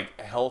bunch of like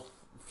health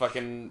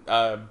fucking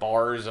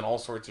bars and all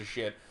sorts of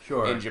shit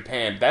in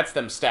Japan. That's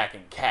them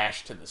stacking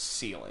cash to the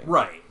ceiling.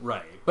 Right.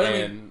 But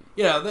I mean,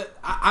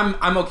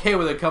 I'm okay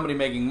with a company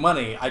making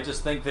money. I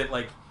just think that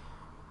like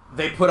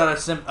they put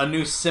out a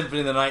new Symphony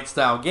of the Night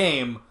style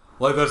game,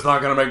 like that's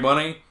not going to make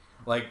money.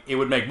 Like it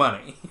would make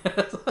money.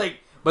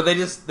 But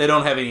they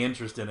don't have any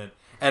interest in it.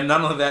 And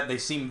not only that, they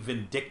seem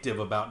vindictive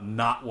about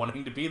not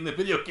wanting to be in the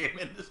video game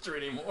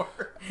industry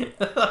anymore.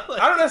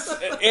 I don't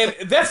know.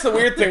 And that's the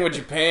weird thing with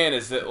Japan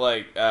is that,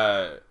 like,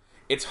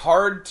 it's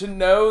hard to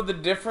know the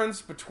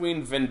difference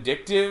between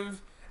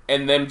vindictive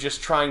and them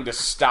just trying to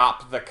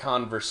stop the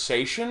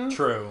conversation.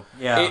 True.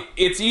 Yeah.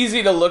 It's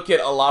easy to look at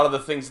a lot of the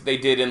things that they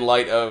did in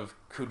light of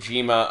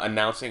Kojima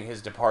announcing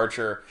his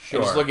departure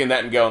and just looking at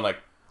that and going, like,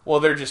 well,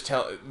 they're just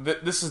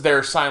this is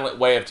their silent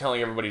way of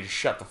telling everybody to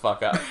shut the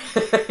fuck up.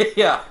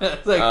 Yeah.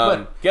 It's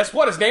like, guess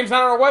what? His name's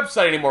not on our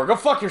website anymore. Go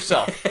fuck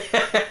yourself.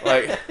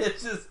 Like,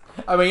 it's just,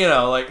 I mean,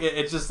 like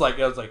it's just like,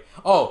 it's like,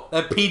 oh,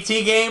 that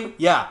PT game?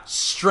 Yeah,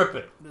 strip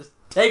it. Just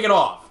take it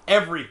off.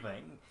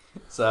 Everything.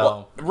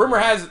 So rumor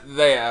has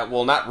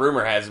not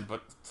rumor has it,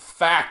 but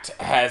fact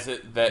has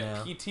it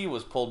that PT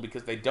was pulled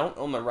because they don't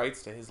own the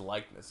rights to his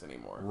likeness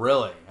anymore.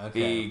 Really?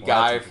 Okay. The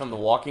guy from The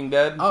Walking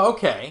Dead. Oh,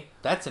 okay.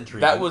 That's intriguing.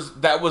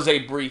 That was a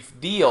brief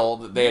deal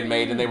that they had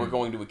made, and they were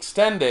going to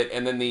extend it,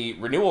 and then the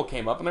renewal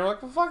came up, and they were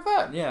like, well, fuck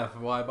that. Yeah,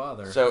 why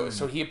bother?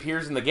 So he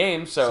appears in the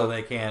game, so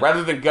they can't...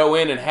 rather than go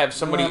in and have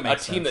somebody, a team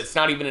sense. that's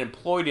not even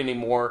employed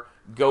anymore,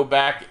 go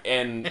back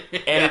and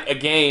edit a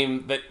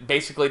game that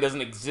basically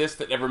doesn't exist,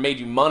 that never made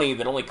you money,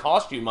 that only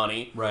cost you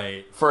money,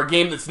 right, for a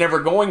game that's never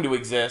going to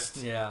exist.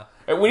 Yeah.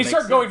 And when you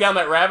start going down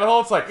that rabbit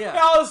hole, it's like,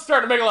 it's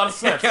starting to make a lot of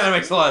sense. It kind of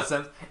makes a lot of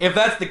sense. If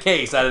that's the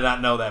case, I did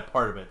not know that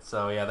part of it.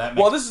 So, yeah, that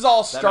makes Well, this is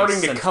all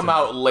starting to come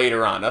out me.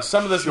 later on. Now,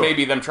 some of this may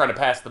be them trying to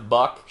pass the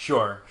buck.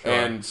 Sure.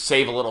 And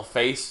save a little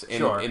face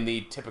in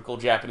the typical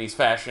Japanese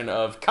fashion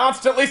of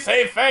constantly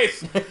save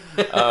face.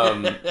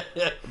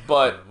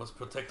 But let's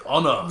protect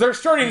honor. They're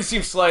starting to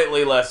seem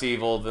slightly less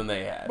evil than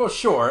they had. Well,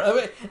 sure. I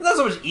mean, it's not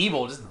so much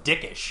evil, just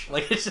dickish.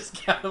 Like, it's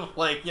just kind of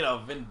like,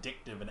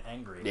 vindictive and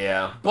angry.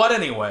 Yeah. But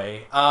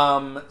anyway,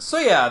 so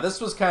yeah,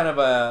 this was kind of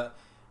a...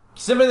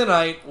 Symphony of the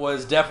Night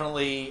was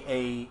definitely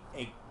a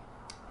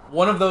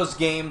one of those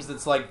games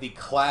that's like the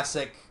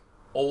classic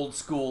old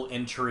school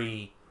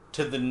entry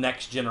to the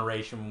next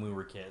generation when we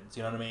were kids.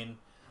 You know what I mean?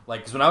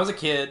 Like, because when I was a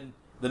kid,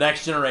 the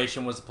next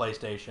generation was the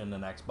PlayStation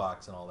and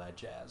Xbox and all that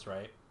jazz,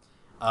 right?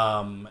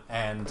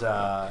 And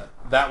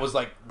that was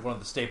like one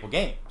of the staple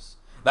games.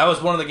 That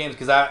was one of the games,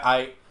 because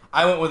I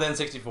went with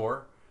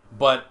N64,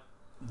 but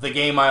the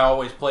game I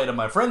always played at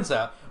my friend's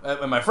house,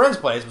 at my friend's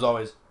place, was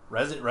always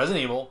Resident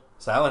Evil,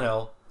 Silent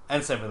Hill,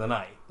 and Symphony of the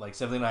Night. Like,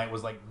 Symphony of the Night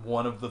was like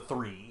one of the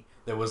three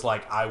that was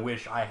like, I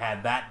wish I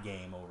had that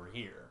game over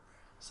here.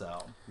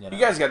 So, you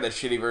guys got that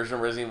shitty version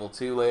of Resident Evil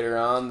 2 later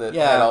on that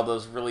had all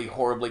those really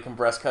horribly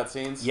compressed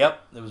cutscenes? Yep,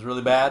 it was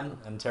really bad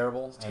and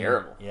terrible. It's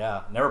terrible.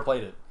 Yeah, never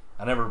played it.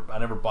 I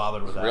never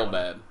bothered with that. Real one.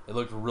 bad. It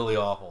looked really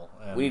awful.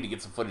 And we need to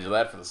get some footage of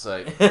that for the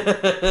site.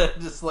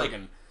 Just like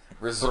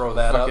throw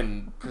that up.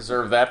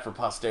 Preserve that for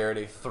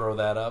posterity. Throw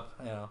that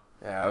up,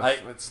 Yeah,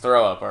 it's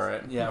throw up, all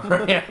right.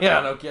 Yeah,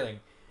 yeah, no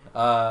kidding.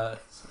 Oh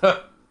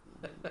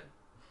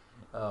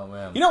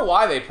man. You know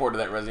why they ported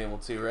that Resident Evil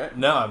 2, right?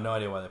 No, I have no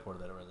idea why they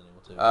ported that at Resident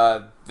Evil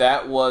 2.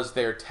 That was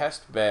their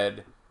test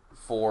bed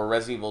for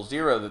Resident Evil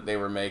 0 that they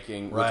were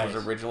making, which was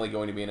originally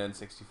going to be an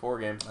N64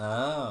 game.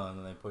 Oh, and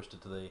then they pushed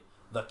it to the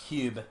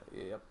Cube.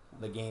 Yep.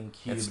 The Game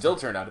Cube. It still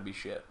turned out to be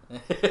shit.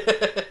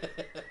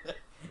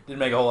 Didn't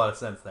make a whole lot of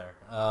sense there.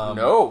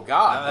 No,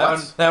 God.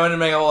 That wouldn't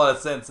make a whole lot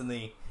of sense in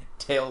the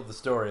tale of the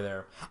story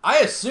there. I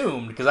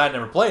assumed, because I'd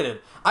never played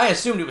it, I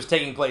assumed it was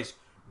taking place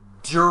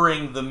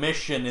during the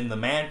mission in the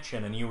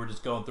mansion and you were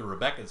just going through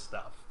Rebecca's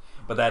stuff.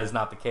 But that is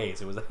not the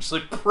case. It was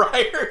actually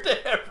prior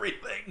to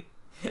everything.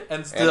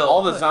 And still... And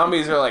all the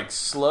zombies are like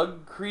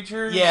slug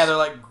creatures? Yeah, they're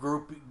like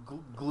gloopy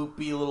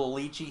little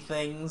leechy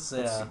things.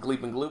 It's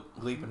Gleep and Gloop.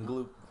 Gleep and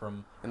Gloop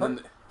from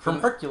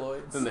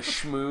Herculoids. Then the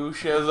Shmoo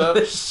shows up.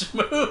 The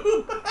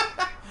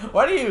Shmoo?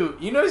 Why do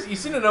you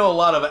seem to know a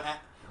lot of,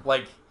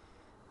 like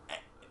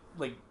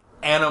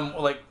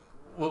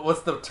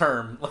what's the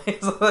term?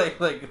 It's like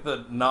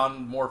the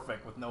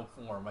non-morphic with no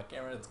form. I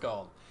can't remember what it's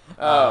called.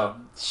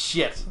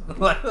 Shit.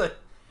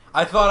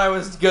 I thought I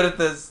was good at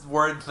this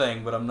word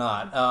thing, but I'm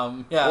not.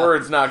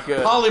 Word's not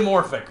good.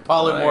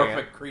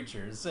 Polymorphic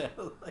creatures. The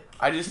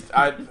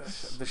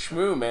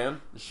Shmoo,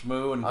 man. The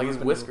Shmoo and his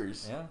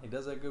whiskers. Yeah, he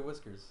does have good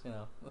whiskers.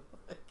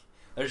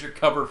 There's your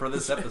cover for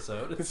this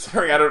episode.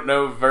 Sorry, I don't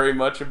know very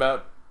much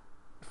about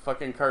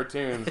fucking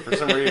cartoons for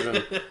some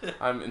reason.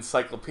 I'm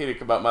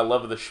encyclopedic about my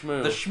love of the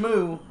Shmoo. The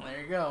Shmoo.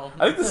 There you go.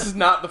 I think this is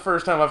not the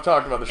first time I've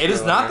talked about the Shmoo. It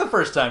is not the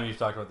first time you've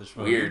talked about the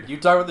Shmoo. Weird. You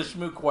talk about the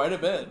Shmoo quite a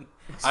bit.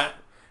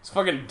 It's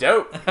fucking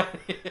dope.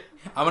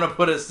 I'm gonna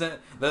put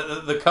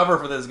the cover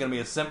for this is gonna be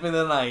a Symphony of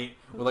the Night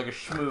with like a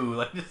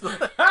Shmoo,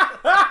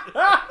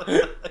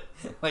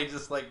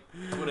 just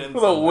put in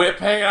with a whip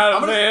hanging out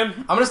of his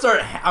hand. I'm gonna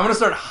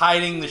start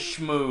hiding the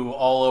Shmoo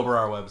all over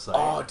our website.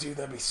 Oh, dude,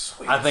 that'd be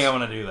sweet. I think I'm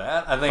gonna do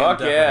that. I'm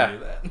definitely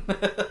gonna do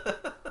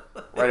that.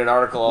 Write an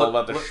article all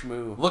about the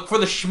Shmoo. Look for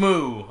the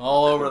Shmoo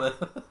all over the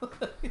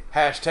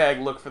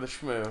hashtag look for the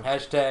Shmoo.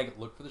 Hashtag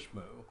look for the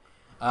Shmoo.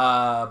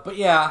 But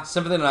yeah,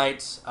 Symphony of the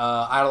Night.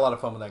 I had a lot of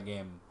fun with that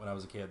game when I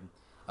was a kid.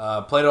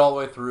 Played it all the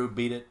way through,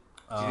 beat it.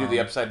 Did you do the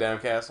Upside Down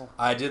Castle?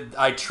 I did.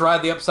 I tried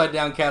the Upside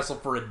Down Castle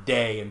for a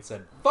day and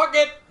said, fuck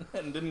it!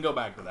 And didn't go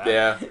back to that.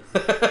 Yeah.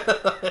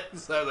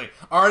 So I was like,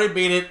 already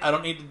beat it. I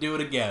don't need to do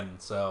it again.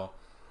 So,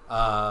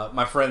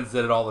 my friends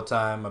did it all the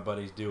time. My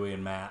buddies Dewey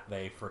and Matt,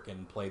 they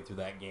freaking played through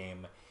that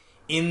game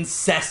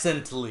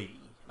incessantly.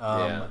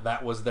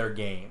 That was their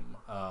game.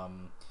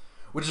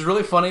 Which is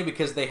really funny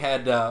because they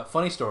had,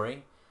 funny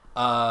story,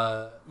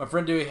 my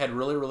friend Dewey had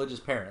really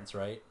religious parents,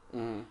 right?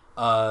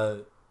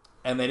 Mm-hmm.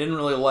 And they didn't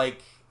really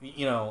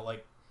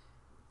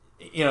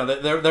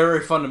they're very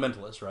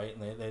fundamentalist, right?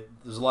 And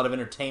there's a lot of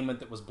entertainment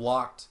that was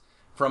blocked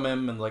from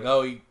him, and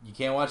you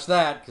can't watch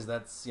that because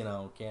that's,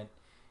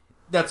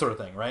 that sort of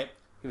thing, right?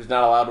 He was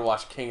not allowed to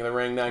watch King of the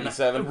Ring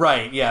 97?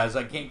 Right, yeah. It's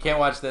like, can't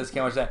watch this,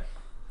 can't watch that.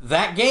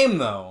 That game,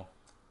 though,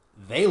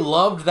 They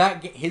loved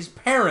that game. His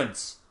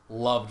parents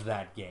loved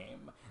that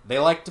game. They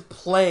liked to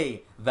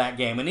play that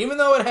game. And even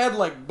though it had,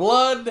 like,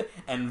 blood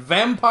and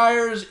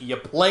vampires, you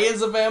play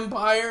as a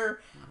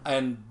vampire,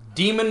 and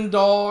demon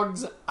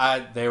dogs,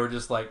 they were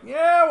just like,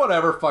 yeah,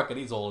 whatever, fuck it,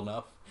 he's old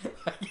enough.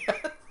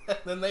 And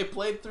then they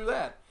played through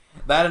that.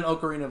 That and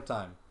Ocarina of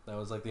Time. That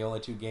was, like, the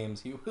only 2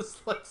 games he was,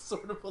 like,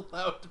 sort of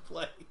allowed to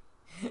play.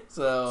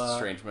 So It's a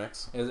strange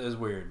mix. It was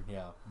weird,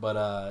 yeah.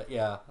 But,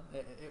 yeah,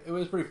 it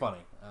was pretty funny.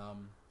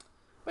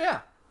 But,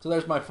 yeah. So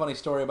there's my funny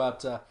story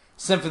about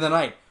Symphony of the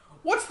Night.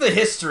 What's the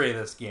history of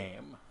this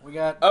game? We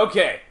got...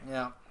 Okay.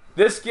 Yeah.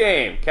 This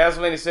game,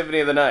 Castlevania Symphony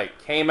of the Night,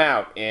 came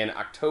out in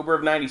October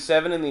of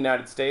 97 in the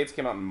United States,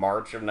 came out in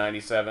March of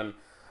 97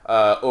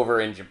 over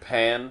in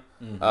Japan.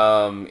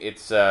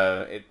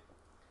 Mm-hmm.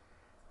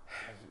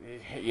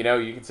 You know,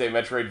 you could say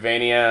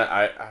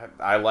Metroidvania.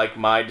 I like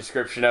my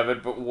description of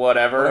it, but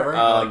whatever.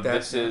 I like that,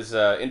 this is,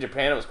 in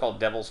Japan, it was called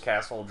Devil's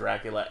Castle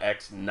Dracula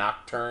X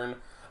Nocturne,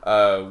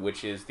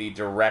 which is the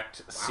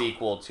direct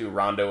sequel to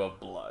Rondo of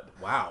Blood.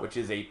 Wow. Which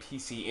is a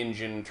PC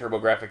Engine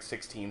TurboGrafx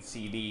 16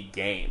 CD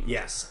game.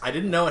 Yes. I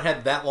didn't know it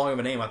had that long of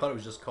a name. I thought it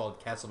was just called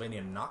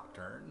Castlevania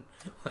Nocturne.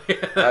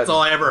 That's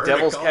all I ever heard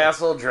Devil's it called.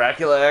 Castle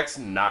Dracula X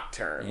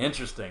Nocturne.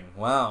 Interesting.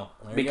 Wow.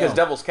 Because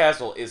Devil's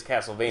Castle is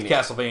Castlevania. It's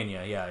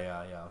Castlevania,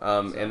 yeah.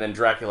 And then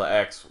Dracula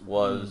X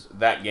was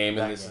that game,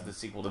 and this is the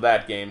sequel to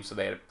that game, so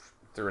they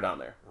threw it on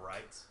there.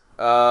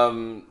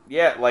 Right.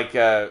 Yeah, like,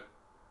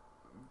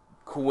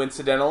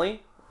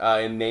 coincidentally,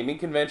 in naming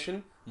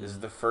convention, this is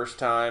the first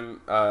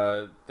time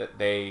that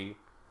they,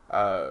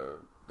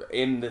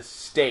 in the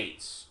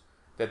States,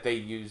 that they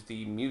used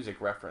the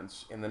music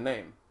reference in the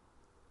name.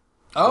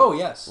 Oh,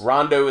 yes.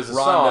 Rondo is a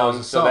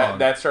song, so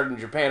that started in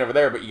Japan over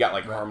there, but you got,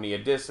 like, Harmony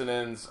of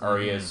Dissonance,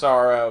 Aria of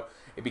Sorrow.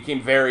 It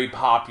became very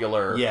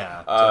popular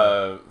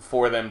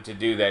for them to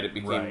do that. It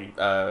became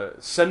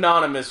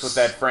synonymous with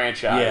that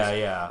franchise.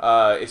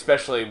 Yeah.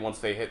 Especially once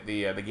they hit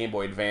the Game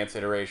Boy Advance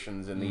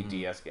iterations and the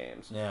DS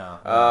games. Yeah.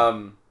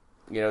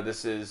 You know,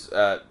 this is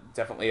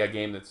definitely a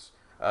game that's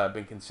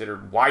been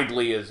considered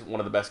widely as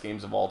one of the best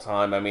games of all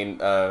time. I mean,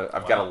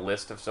 I've got a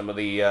list of some of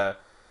the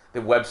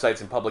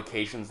websites and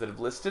publications that have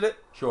listed it.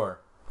 Sure.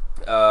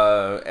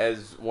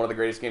 As one of the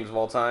greatest games of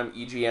all time.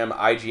 EGM,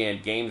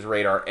 IGN, Games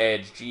Radar,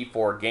 Edge,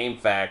 G4,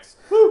 GameFAQs,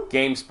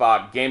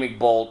 GameSpot, Gaming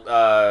Bolt,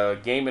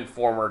 Game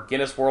Informer,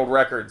 Guinness World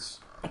Records.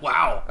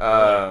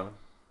 Wow.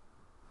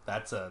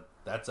 That's a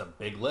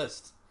big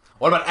list.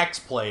 What about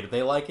X-Play? Did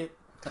they like it?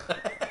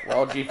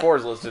 Well, G4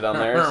 is listed on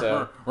there,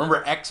 so...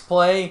 Remember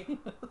X-Play?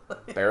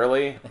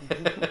 Barely.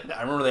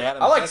 I remember they had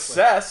him. I like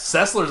Cess.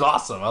 Sessler's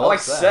awesome. I like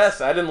Cess.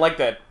 Cess. I didn't like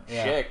that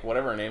chick,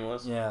 whatever her name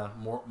was. Yeah,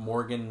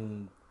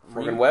 Morgan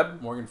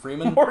Webb? Morgan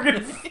Freeman?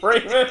 Morgan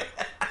Freeman.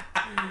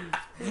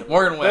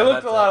 Morgan Webb. They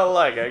looked a lot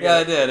alike, I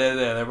guess. Yeah, they did.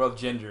 They're both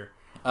ginger.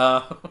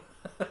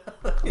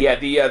 Yeah,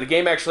 the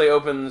game actually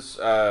opens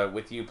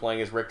with you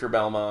playing as Richter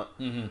Belmont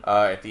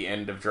at the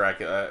end of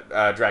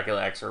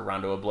Dracula X or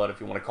Rondo of Blood, if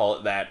you want to call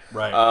it that.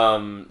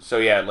 Right. So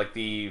yeah, like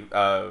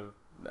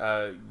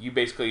you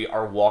basically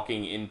are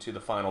walking into the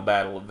final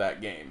battle of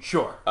that game.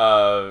 Sure.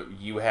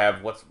 You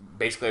have what's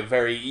basically a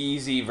very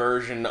easy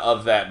version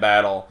of that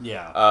battle.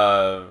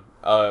 Yeah.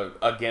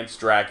 Against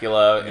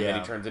Dracula, and then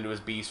he turns into his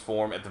beast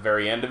form at the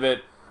very end of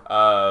it.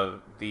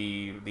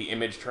 The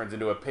image turns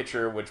into a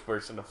picture, which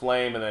bursts into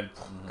flame, and then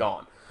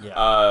gone.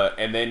 Yeah.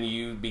 And then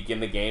you begin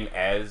the game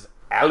as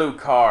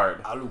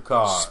Alucard.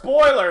 Alucard.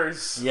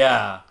 Spoilers!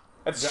 Yeah.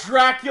 It's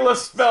Dracula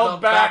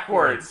spelled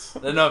backwards. I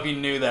don't know if you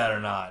knew that or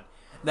not.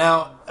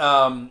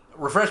 Now,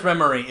 refresh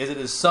memory, is it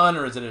his son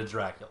or is it a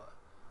Dracula?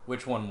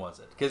 Which one was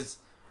it? Because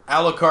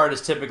Alucard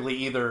is typically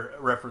either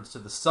a reference to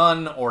the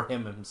son or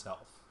him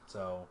himself.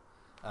 So,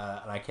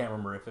 and I can't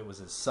remember if it was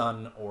his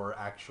son or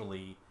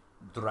actually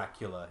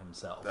Dracula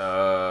himself.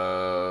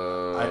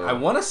 I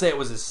want to say it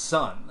was his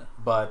son,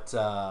 but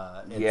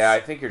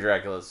I think you're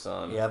Dracula's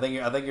son. Yeah, I think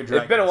you're Dracula's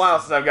It's been a while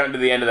son. since I've gotten to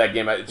the end of that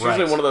game. It's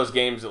usually one of those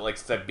games that, like,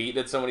 since I've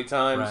beaten it so many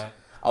times,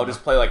 I'll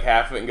just play like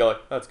half of it and go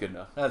like, "That's good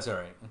enough." That's all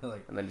right.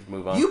 And then just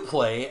move on. You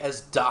play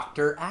as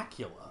Dr.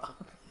 Acula.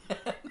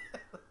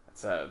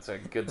 It's a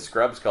good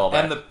Scrubs callback.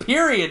 And the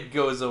period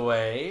goes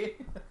away.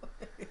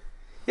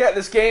 Yeah,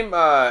 this game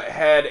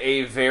had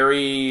a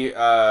very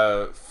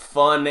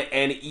fun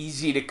and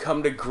easy to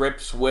come to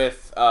grips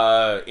with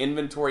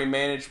inventory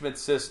management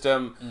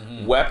system,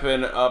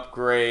 weapon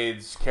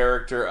upgrades,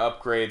 character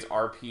upgrades,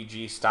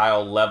 RPG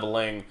style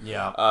leveling.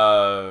 Yeah.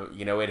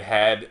 It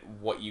had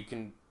what you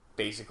can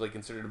basically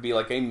consider to be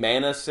like a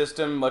mana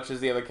system, much as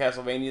the other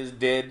Castlevanias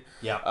did.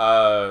 Yeah.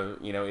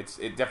 It's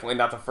definitely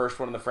not the first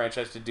one in the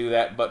franchise to do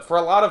that, but for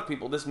a lot of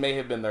people, this may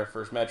have been their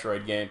first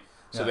Metroid game.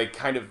 So they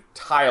kind of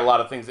tie a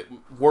lot of things that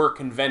were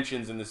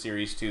conventions in the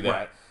series to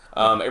that.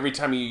 Right. Every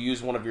time you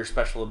use one of your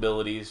special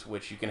abilities,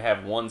 which you can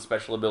have one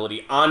special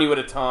ability on you at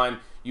a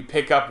time, you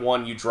pick up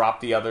one, you drop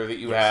the other that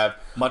you have.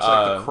 Much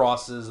like the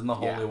crosses and the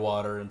holy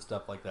water and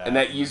stuff like that. And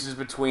that uses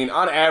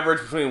on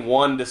average, between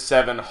 1 to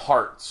 7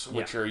 hearts,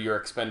 which are your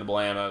expendable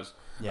ammos.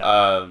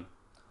 Yeah.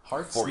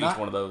 Hearts for each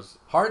one of those.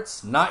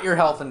 Hearts, not your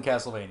health in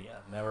Castlevania.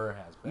 Never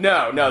has been.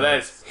 No, that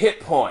is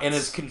hit points. And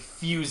it's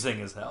confusing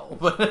as hell.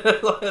 But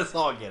let's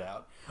all get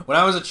out. When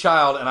I was a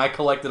child and I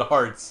collected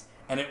hearts,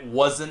 and it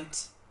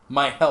wasn't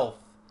my health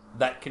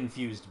that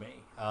confused me.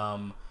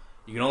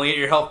 You can only get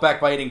your health back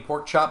by eating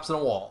pork chops in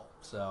a wall.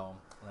 So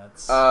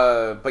that's.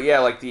 But yeah,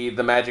 like the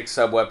magic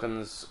sub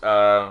weapons,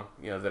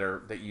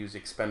 that use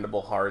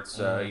expendable hearts.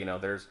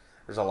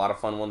 There's a lot of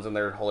fun ones in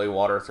there. Holy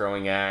water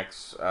throwing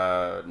axe,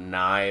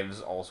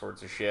 knives, all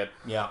sorts of shit.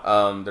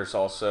 Yeah. There's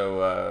also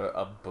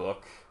a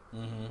book,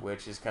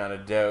 which is kind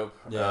of dope.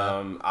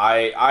 Yeah.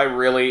 I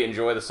really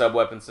enjoy the sub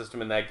weapon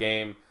system in that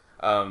game.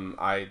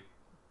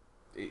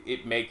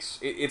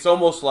 It's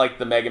almost like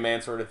the Mega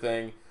Man sort of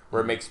thing,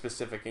 where it makes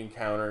specific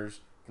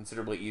encounters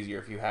considerably easier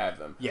if you have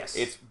them. Yes.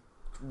 It's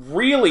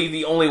really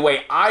the only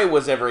way I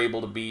was ever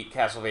able to beat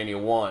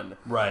Castlevania 1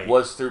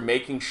 was through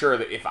making sure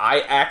that if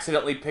I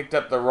accidentally picked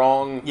up the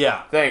wrong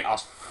thing, I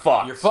was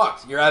fucked. You're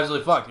fucked. You're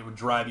absolutely fucked. It would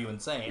drive you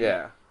insane.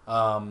 Yeah.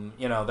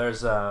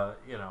 There's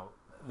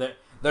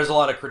there's a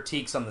lot of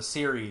critiques on the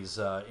series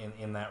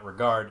in that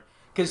regard,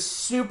 because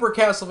Super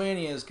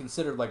Castlevania is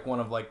considered like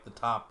one of like the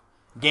top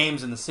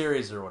games in the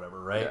series or whatever,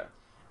 right?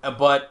 Yeah.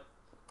 But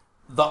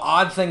the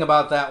odd thing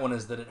about that one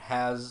is that it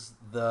has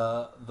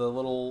the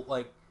little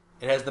like.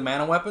 It has the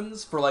mana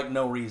weapons for, like,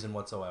 no reason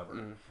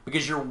whatsoever.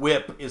 Because your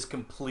whip is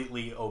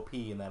completely OP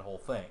in that whole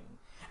thing.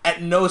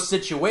 At no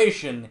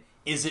situation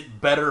is it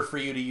better for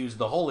you to use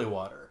the holy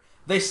water.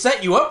 They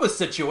set you up with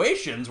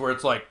situations where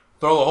it's like,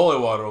 throw the holy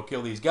water, will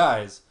kill these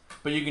guys.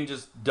 But you can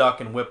just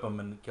duck and whip them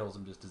and it kills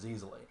them just as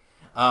easily.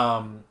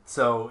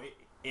 So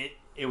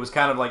it was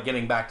kind of like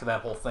getting back to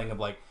that whole thing of,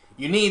 like,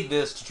 you need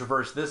this to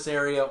traverse this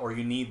area, or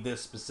you need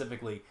this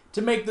specifically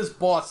to make this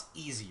boss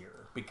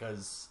easier.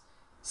 Because,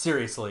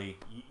 seriously...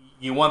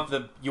 You want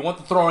the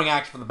throwing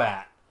axe for the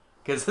bat,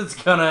 because it's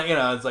gonna,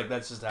 it's like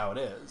that's just how it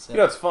is.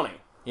 It's funny.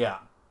 Yeah,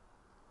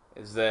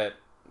 is that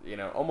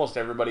almost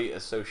everybody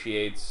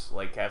associates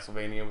like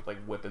Castlevania with like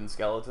whipping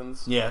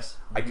skeletons. Yes,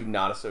 I do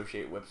not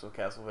associate whips with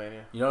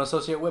Castlevania. You don't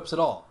associate whips at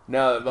all.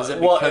 No, is it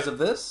because of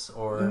this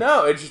or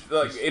no? It's just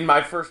like in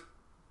my first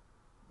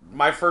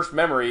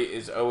memory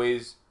is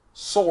always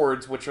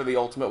swords, which are the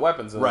ultimate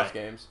weapons in those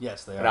games.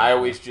 Yes, they are. And I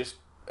always just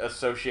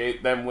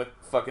associate them with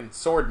fucking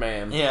Sword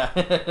Man. Yeah.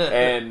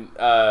 And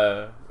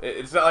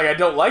it's not like I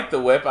don't like the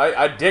whip.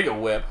 I dig a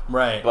whip.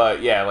 Right.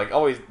 But yeah, like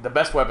always the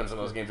best weapons in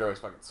those games are always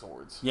fucking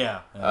swords.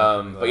 Yeah.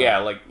 But yeah,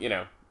 like,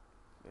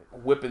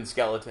 whipping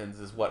skeletons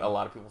is what a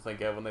lot of people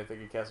think of when they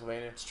think of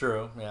Castlevania. It's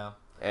true, yeah.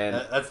 And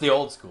that's the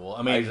old school.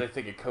 I usually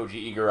think of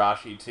Koji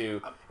Igarashi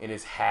too, in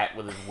his hat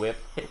with his whip.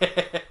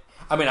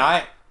 I mean,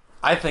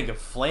 I think of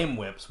flame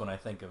whips when I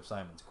think of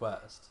Simon's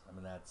Quest. I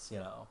mean, that's,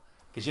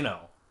 because,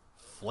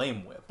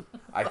 flame whip.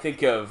 I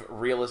think of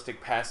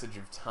realistic passage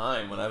of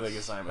time when I think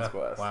of Simon's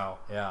Quest. Wow,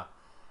 yeah.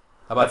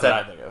 How about that?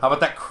 What I think of. How about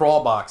that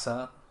crawl box,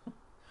 huh?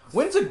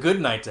 When's a good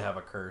night to have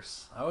a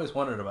curse? I always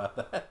wondered about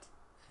that.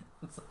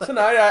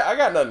 Tonight, I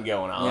got nothing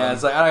going on. Yeah,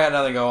 it's like, I got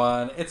nothing going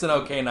on. It's an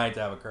okay night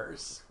to have a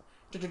curse.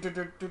 But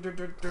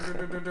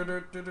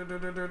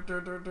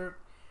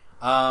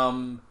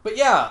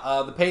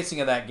yeah, the pacing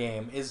of that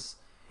game is,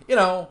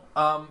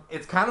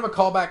 it's kind of a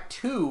callback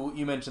to,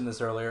 you mentioned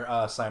this earlier,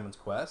 Simon's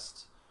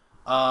Quest.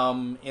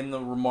 In the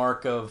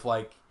remark of,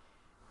 like,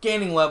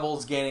 gaining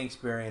levels, gaining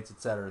experience,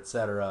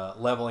 etc.,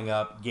 leveling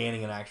up,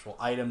 gaining an actual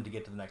item to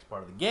get to the next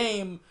part of the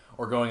game,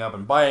 or going up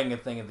and buying a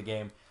thing at the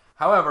game.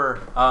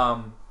 However,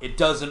 it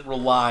doesn't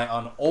rely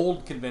on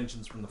old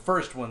conventions from the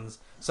first ones,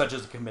 such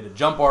as a committed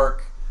jump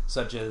arc,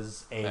 such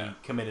as a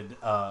committed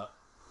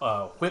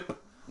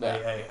whip,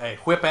 a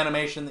whip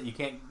animation that you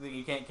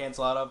can't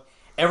cancel out of.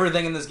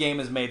 Everything in this game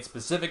is made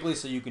specifically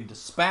so you can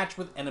dispatch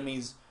with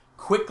enemies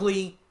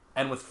quickly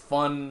and with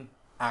fun,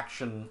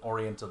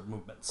 action-oriented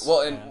movements.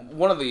 Well, and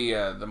one of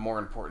the more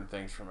important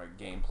things from a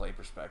gameplay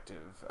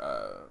perspective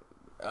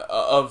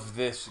of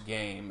this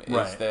game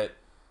is that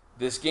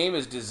this game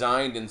is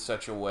designed in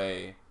such a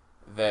way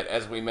that,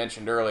 as we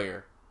mentioned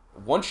earlier,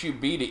 once you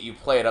beat it, you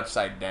play it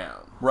upside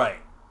down. Right.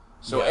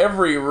 So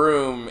every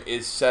room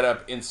is set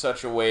up in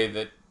such a way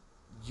that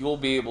you'll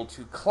be able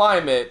to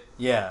climb it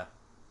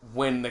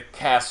when the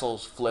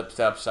castle's flipped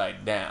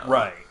upside down.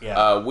 Right,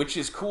 yeah. Which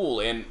is cool.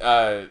 And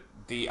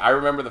I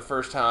remember the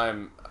first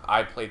time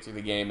I played through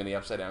the game in the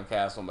upside down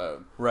castle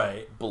mode.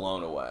 Right.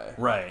 Blown away.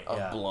 Right. I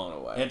was blown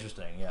away.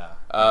 Interesting. Yeah.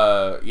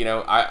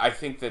 I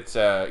think that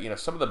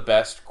some of the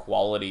best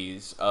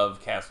qualities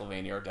of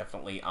Castlevania are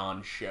definitely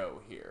on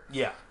show here.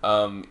 Yeah.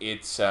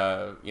 It's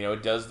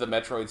it does the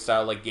Metroid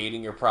style like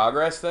gating your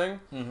progress thing.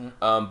 Mm-hmm.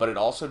 But it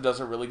also does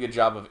a really good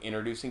job of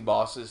introducing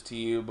bosses to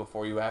you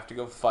before you have to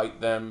go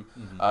fight them.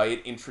 Mm-hmm.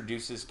 It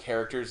introduces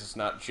characters. It's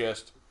not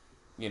just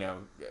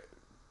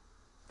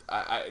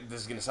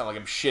this is going to sound like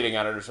I'm shitting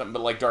on it or something,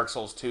 but like Dark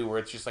Souls 2, where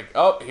it's just like,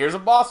 oh, here's a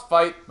boss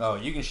fight. Oh,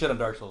 you can shit on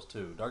Dark Souls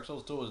 2. Dark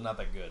Souls 2 was not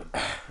that good.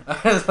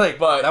 It's like,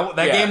 but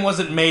that game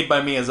wasn't made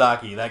by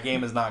Miyazaki. That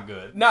game is not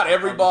good. Not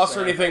every boss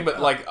or anything, but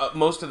like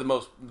most of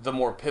the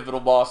more pivotal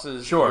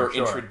bosses you're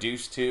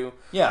introduced to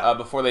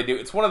before they do.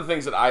 It's one of the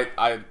things that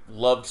I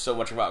loved so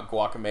much about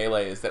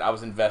Guacamelee is that I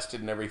was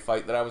invested in every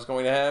fight that I was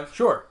going to have.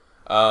 Sure.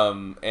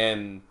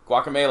 And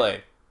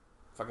Guacamelee,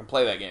 fucking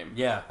play that game.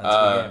 Yeah, that's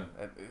a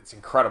good game. It's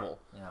incredible.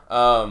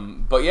 Yeah.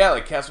 But yeah,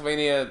 like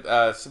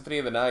Castlevania Symphony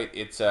of the Night,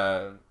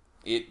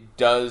 it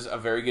does a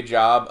very good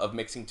job of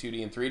mixing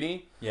 2D and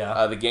 3D.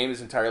 Yeah. The game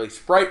is entirely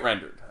sprite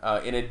rendered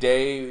in a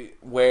day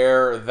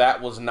where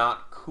that was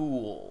not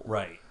cool.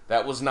 Right.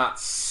 That was not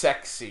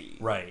sexy.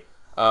 Right.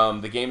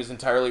 The game is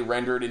entirely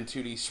rendered in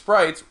 2D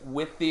sprites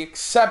with the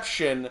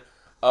exception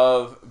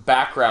of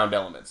background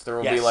elements. There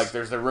will be like,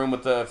 there's the room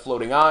with the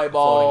floating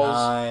eyeballs. Floating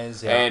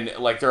eyes, yeah. And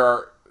like there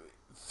are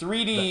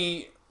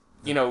 3D,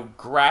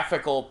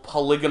 graphical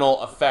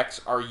polygonal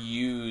effects are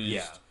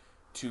used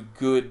to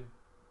good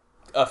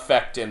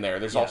effect in there.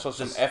 There's also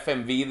some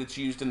FMV that's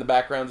used in the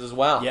backgrounds as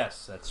well.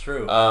 Yes, that's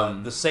true.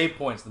 The save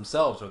points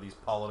themselves are these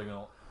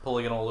polygonal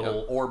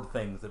little orb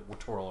things that will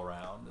twirl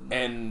around.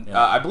 And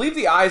I believe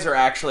the eyes are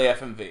actually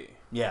FMV.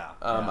 Yeah.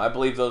 I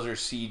believe those are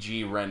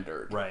CG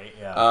rendered. Right,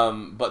 yeah.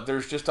 But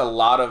there's just a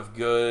lot of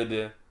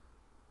good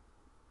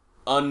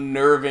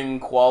unnerving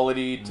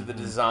quality to the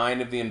design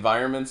of the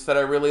environments that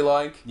I really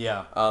like.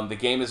 Yeah. The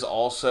game is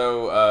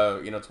also,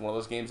 it's one of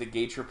those games that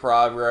gates your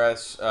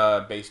progress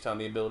based on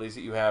the abilities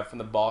that you have from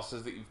the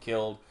bosses that you've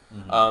killed.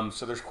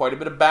 So there's quite a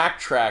bit of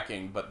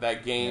backtracking, but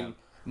that game,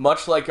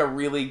 much like a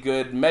really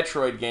good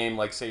Metroid game,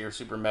 like say your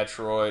Super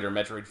Metroid or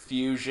Metroid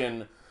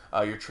Fusion,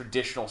 your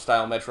traditional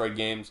style Metroid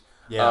games,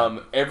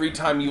 every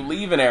time you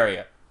leave an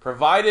area,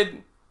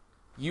 provided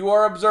you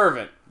are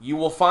observant, you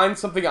will find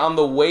something on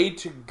the way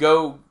to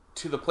go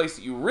to the place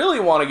that you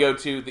really want to go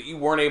to that you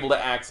weren't able to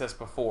access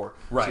before.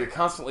 Right. So you're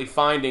constantly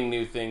finding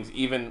new things,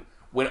 even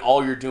when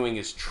all you're doing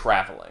is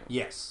traveling.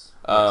 Yes.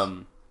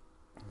 And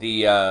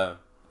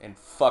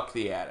fuck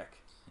the attic.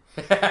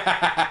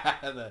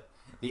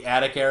 The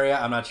attic area?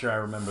 I'm not sure I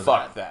remember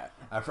Fuck that.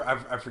 I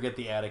forget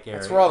the attic area.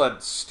 That's where all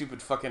that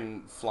stupid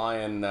fucking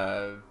flying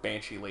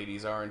banshee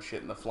ladies are and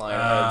shit, and the flying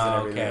heads and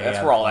everything. Okay,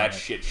 That's where all that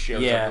shit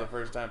shows up for the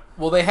first time.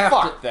 Well, they have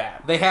Fuck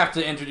that. They have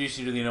to introduce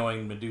you to the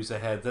annoying Medusa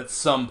heads at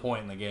some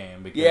point in the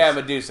game. Because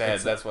Medusa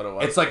heads. That's what it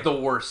was. It's like the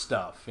worst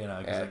stuff, Cause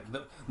like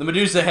the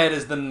Medusa head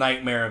is the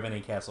nightmare of any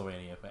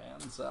Castlevania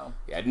fan. So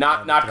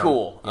not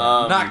cool.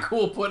 Not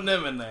cool putting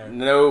them in there.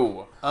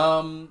 No.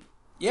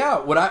 Yeah,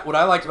 what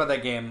I liked about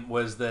that game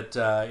was that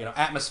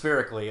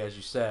atmospherically, as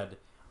you said,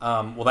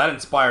 that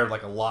inspired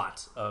like a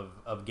lot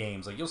of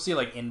games. Like you'll see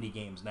like indie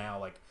games now,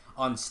 like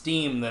on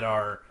Steam that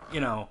are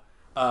the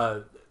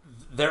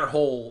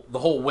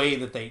whole way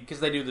that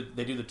because they do the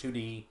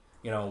 2D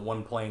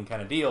one plane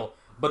kind of deal,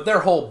 but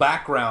their whole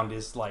background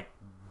is like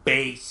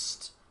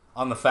based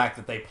on the fact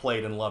that they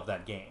played and loved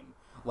that game.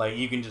 Like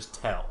you can just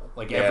tell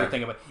like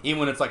everything about, even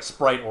when it's like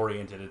sprite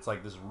oriented, it's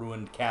like this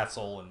ruined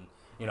castle and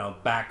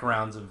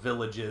backgrounds of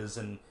villages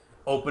and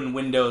open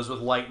windows with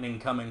lightning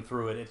coming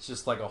through it. It's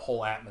just like a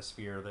whole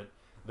atmosphere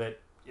that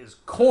is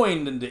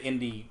coined into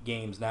indie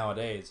games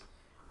nowadays.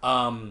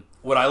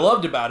 What I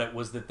loved about it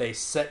was that they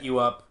set you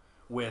up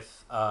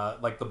with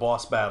like the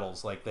boss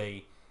battles. Like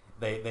they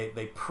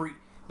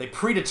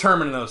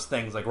predetermine those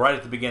things like right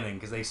at the beginning,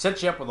 because they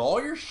set you up with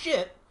all your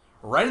shit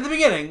right at the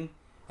beginning,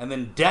 and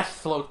then death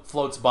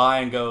floats by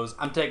and goes,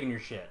 "I'm taking your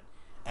shit,"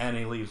 and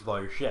he leaves with all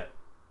your shit.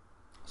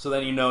 So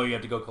then you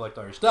have to go collect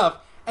all your stuff,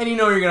 and you're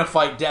going to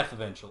fight death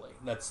eventually.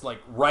 That's like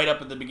right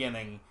up at the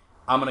beginning.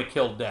 I'm going to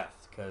kill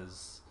death,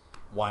 because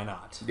why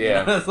not?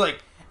 Yeah. It's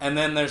like, and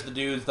then there's the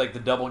dudes, like the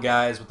double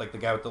guys with like the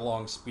guy with the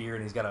long spear,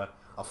 and he's got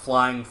a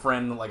flying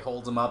friend that like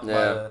holds him up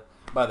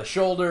by the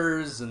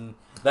shoulders, and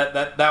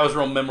that was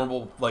real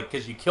memorable. Like,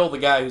 because you kill the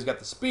guy who's got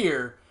the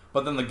spear,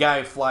 but then the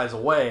guy flies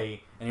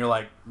away, and you're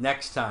like,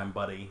 next time,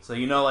 buddy. So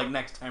like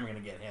next time you're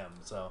going to get him.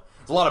 So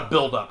it's a lot of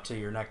build up to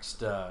your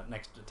next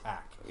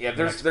attack. Yeah,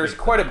 there's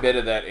quite a bit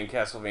of that in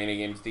Castlevania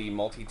games. The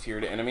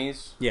multi-tiered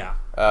enemies. Yeah.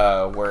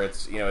 Where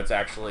it's it's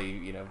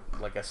actually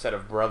like a set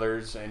of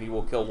brothers, and you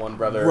will kill one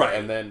brother, right,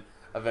 and then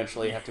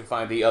eventually have to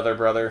find the other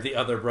brother.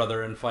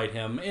 And fight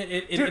him.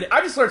 Dude,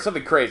 I just learned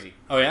something crazy.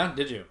 Oh yeah,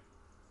 did you?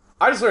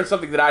 I just learned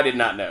something that I did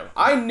not know.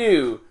 I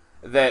knew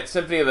that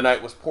Symphony of the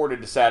Night was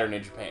ported to Saturn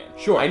in Japan.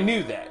 Sure, I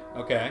knew that.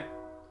 Okay.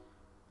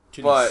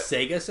 To the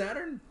Sega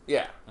Saturn?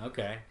 Yeah.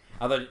 Okay.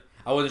 I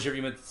wasn't sure if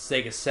you meant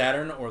Sega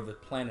Saturn or the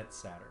planet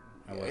Saturn.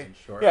 I wasn't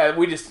sure. Yeah,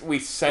 we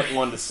sent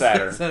one to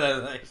Saturn.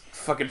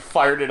 Fucking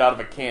fired it out of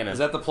a cannon. Is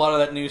that the plot of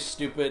that new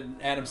stupid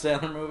Adam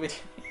Sandler movie?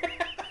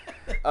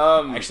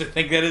 I actually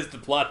think that is the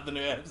plot of the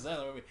new Adam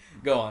Sandler movie.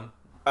 Go on.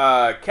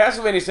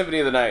 Castlevania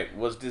Symphony of the Night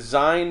was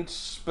designed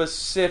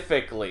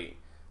specifically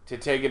to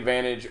take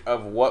advantage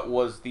of what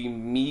was the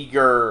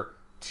meager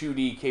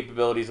 2D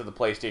capabilities of the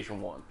PlayStation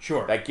 1.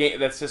 Sure.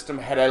 That system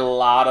had a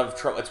lot of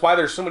trouble. It's why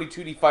there's so many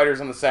 2D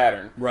fighters on the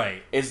Saturn.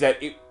 Right. Is that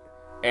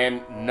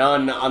and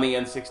none on the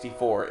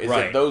N64. Is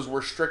Right. that those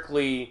were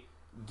strictly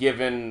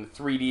given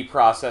 3D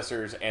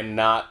processors and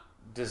not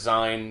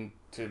designed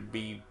to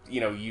be,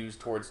 used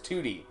towards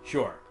 2D.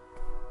 Sure.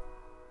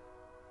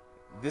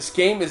 This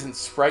game isn't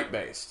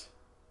sprite-based.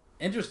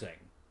 Interesting.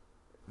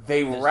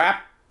 They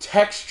wrap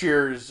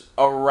textures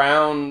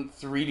around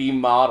 3D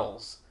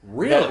models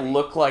that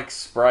look like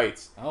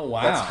sprites. Oh,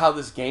 wow. That's how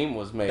this game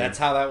was made. That's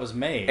how that was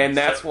made. And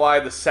that's why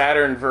the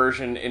Saturn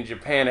version in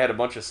Japan had a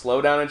bunch of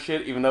slowdown and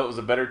shit, even though it was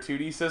a better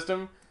 2D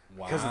system.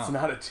 Because it's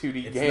not a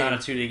 2D game. It's not a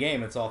 2D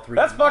game, it's all 3D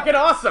That's models. fucking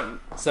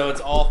awesome! So it's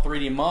all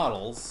 3D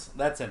models.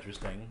 That's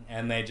interesting.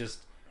 And they just...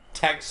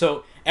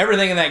 So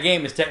everything in that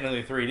game is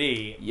technically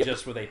 3D,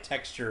 just with a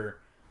texture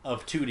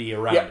of 2D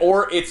around it.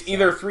 Or it's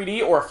either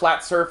 3D or a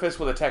flat surface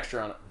with a texture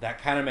on it. That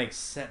kind of makes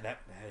sense. That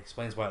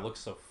explains why it looks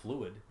so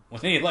fluid.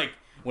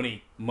 When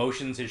he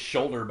motions his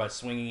shoulder by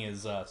swinging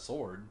his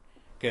sword.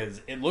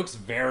 Because it looks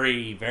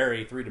very,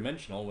 very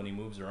three-dimensional when he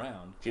moves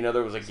around. Do you know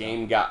there was a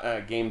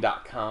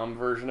Game.com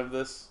version of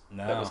this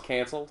that was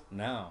canceled?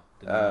 No.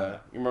 You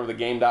remember the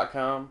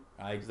Game.com?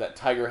 Is that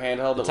Tiger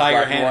handheld? The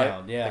Tiger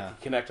handheld, yeah. That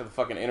could connect to the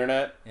fucking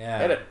internet? Yeah.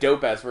 They had a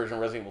dope-ass version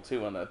of Resident Evil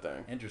 2 on that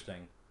thing.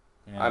 Interesting.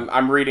 Yeah.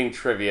 I'm reading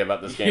trivia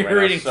about this game right now. You're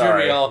reading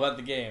Sorry. trivia all about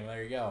the game.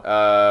 There you go.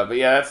 But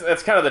yeah,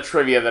 that's kind of the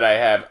trivia that I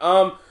have.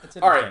 All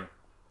right.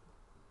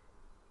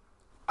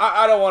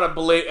 I don't want to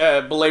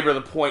belabor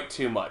the point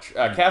too much.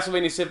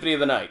 Castlevania Symphony of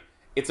the Night.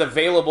 It's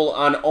available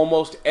on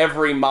almost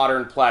every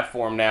modern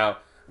platform now,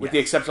 with the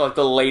exception of like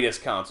the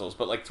latest consoles.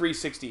 But like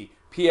 360,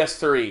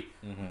 PS3,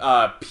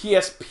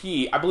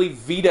 PSP. I believe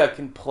Vita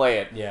can play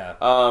it. Yeah.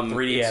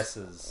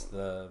 3DS's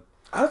the.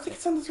 I don't think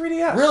it's on the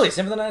 3DS. Really,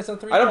 Symphony of the Night's on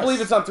 3DS. I don't believe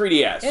it's on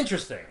 3DS.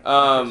 Interesting.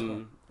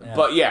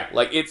 But yeah,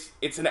 like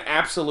it's an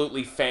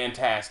absolutely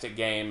fantastic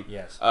game.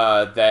 Yes.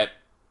 That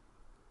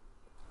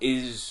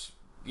is.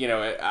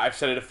 I've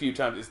said it a few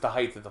times, it's the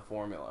height of the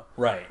formula.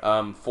 Right.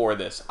 For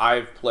this.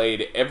 I've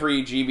played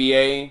every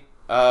GBA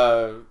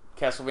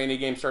Castlevania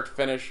game start to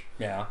finish.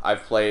 Yeah.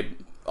 I've played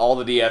all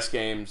the DS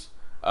games.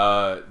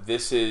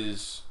 This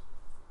is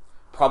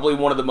probably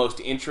one of the most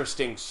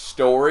interesting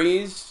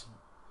stories.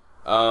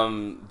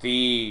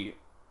 The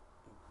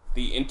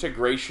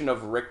integration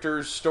of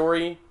Richter's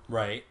story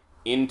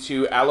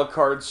into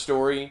Alucard's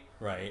story.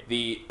 Right.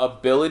 The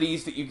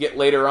abilities that you get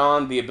later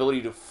on, the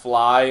ability to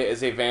fly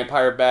as a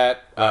vampire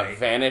bat,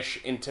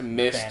 vanish into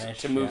mist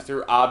to move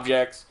through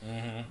objects.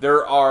 Mm-hmm.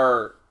 There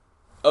are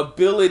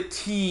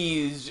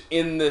abilities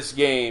in this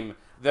game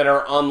that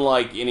are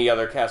unlike any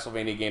other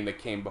Castlevania game that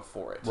came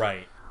before it.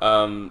 Right.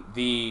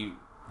 The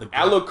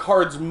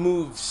Alucard's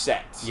move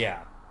set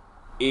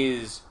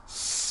is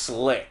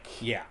slick.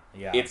 Yeah.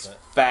 It's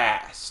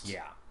fast.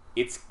 Yeah.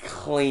 It's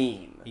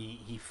clean.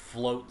 He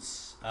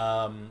floats.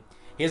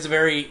 He has a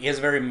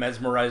very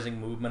mesmerizing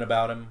movement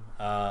about him.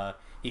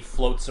 He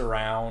floats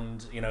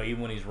around. Even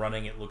when he's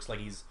running, it looks like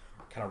he's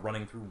kind of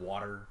running through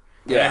water.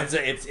 Yeah,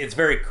 it's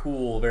very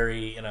cool.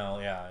 Very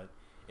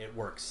it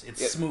works.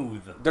 It's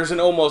smooth. There's an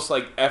almost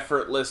like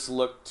effortless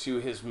look to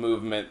his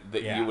movement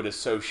that you would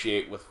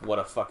associate with what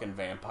a fucking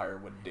vampire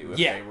would do if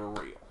they were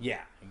real.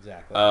 Yeah,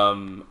 exactly.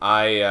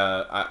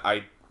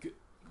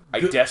 I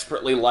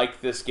desperately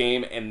like this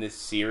game and this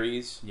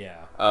series.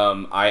 Yeah.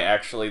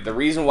 The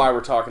reason why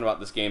we're talking about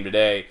this game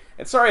today,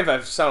 and sorry if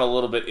I sound a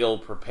little bit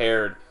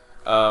ill-prepared,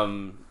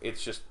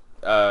 it's just,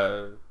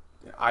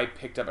 I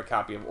picked up a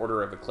copy of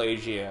Order of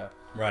Ecclesia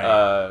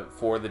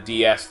for the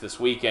DS this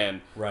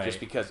weekend,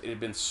 just because it had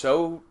been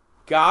so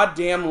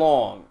goddamn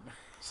long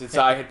since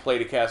I had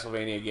played a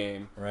Castlevania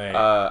game. Right.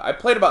 I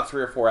played about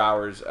 3 or 4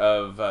 hours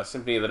of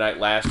Symphony of the Night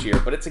last year,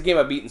 but it's a game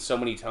I've beaten so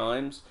many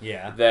times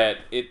that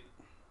it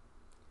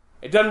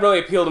doesn't really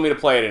appeal to me to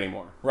play it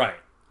anymore. Right.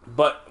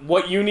 But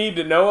what you need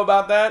to know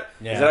about that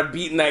is that I've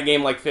beaten that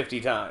game like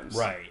 50 times.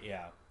 Right,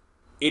 yeah.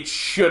 It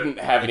shouldn't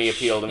have any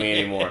appeal to me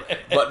anymore.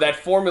 But that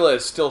formula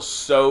is still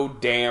so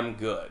damn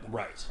good.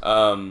 Right.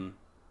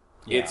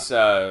 It's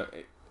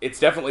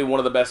definitely one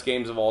of the best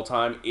games of all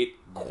time. It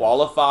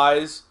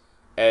qualifies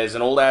as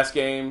an old-ass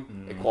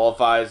game. It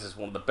qualifies as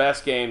one of the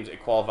best games.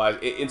 It qualifies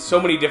in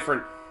so many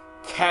different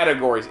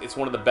categories. It's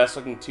one of the best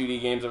looking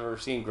 2D games I've ever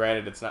seen.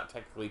 Granted, it's not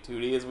technically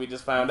 2D as we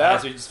just found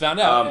out.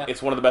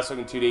 It's one of the best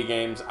looking 2D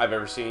games I've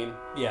ever seen.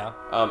 Yeah.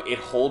 It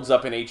holds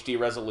up in HD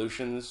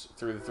resolutions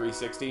through the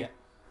 360.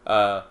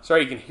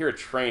 Sorry, you can hear a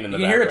train in the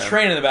background. You can hear a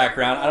train in the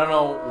background. I don't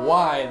know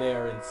why they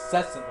are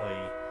incessantly...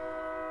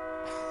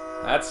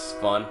 That's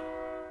fun.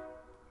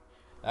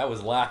 That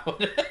was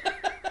loud.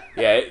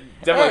 Yeah, it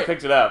definitely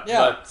picked it up.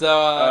 Yeah, but,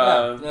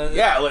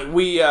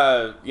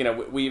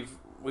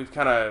 we've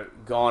kind of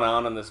gone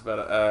on this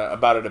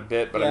about it a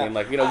bit, but I mean,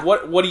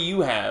 what do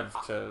you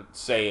have to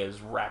say as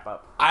wrap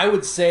up? I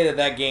would say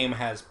that game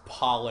has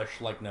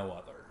polish like no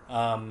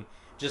other.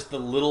 Just the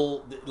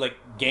little,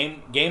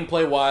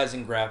 gameplay wise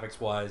and graphics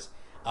wise,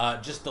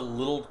 just the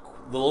little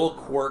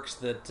quirks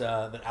that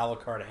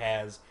Alucard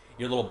has.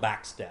 Your little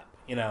backstep,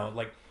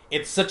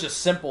 it's such a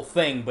simple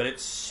thing, but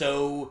it's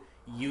so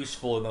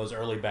useful in those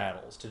early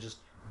battles to just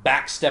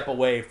backstep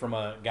away from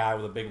a guy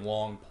with a big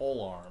long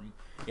pole arm.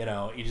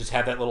 You just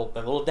have that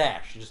little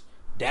dash. You just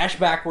dash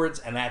backwards,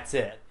 and that's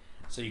it.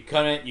 So you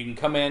can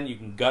come in, you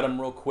can gut them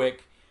real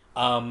quick.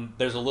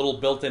 There's a little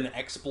built-in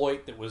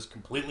exploit that was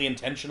completely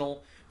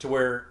intentional to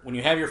where when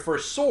you have your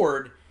first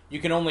sword, you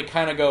can only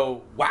kind of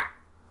go whack,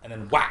 and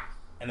then whack,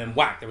 and then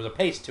whack. There was a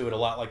pace to it, a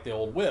lot like the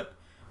old whip.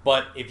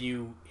 But if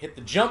you hit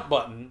the jump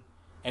button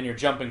and you're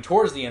jumping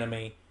towards the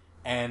enemy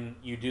and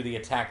you do the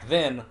attack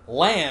then,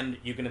 land,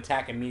 you can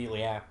attack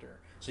immediately after.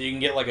 So you can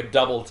get like a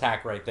double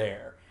attack right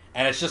there.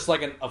 And it's just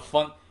like a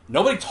fun...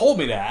 Nobody told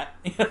me that.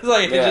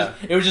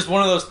 It was just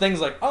one of those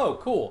things like, oh,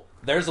 cool,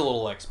 there's a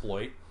little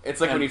exploit. It's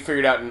like when you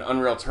figured out in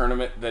Unreal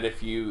Tournament that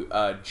if you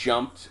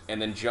jumped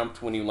and then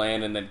jumped when you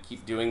land and then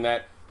keep doing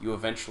that, you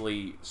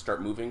eventually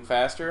start moving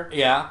faster.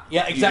 Yeah,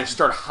 exactly. You just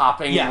start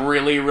hopping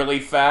really, really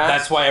fast.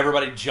 That's why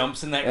everybody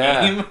jumps in that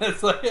game.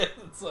 It's like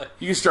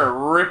you can start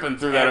ripping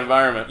through that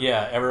environment.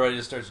 Yeah, everybody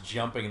just starts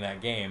jumping in that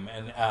game.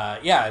 And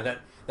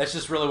that's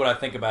just really what I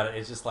think about it.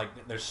 It's just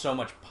like there's so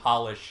much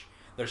polish,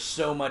 there's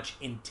so much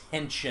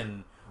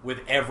intention with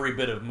every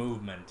bit of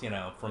movement,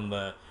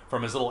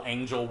 from his little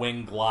angel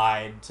wing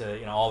glide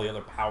to all the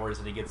other powers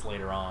that he gets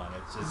later on.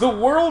 It's just... The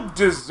world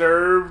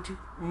deserved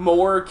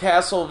more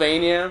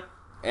Castlevania,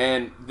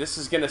 and this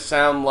is going to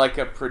sound like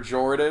a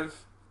pejorative,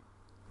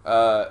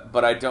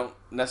 but I don't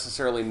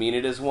necessarily mean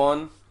it as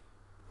one.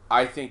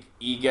 I think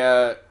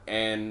Iga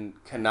and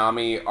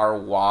Konami are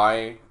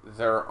why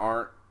there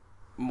aren't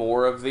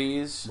more of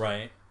these.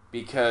 Right.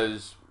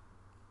 Because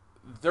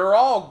they're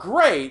all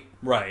great.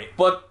 Right.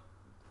 But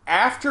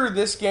after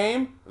this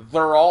game,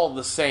 they're all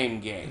the same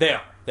game. They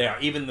are.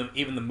 Even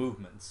the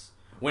movements.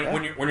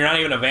 When you're not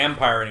even a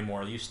vampire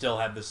anymore, you still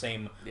have the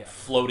same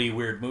floaty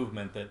weird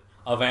movement that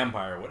a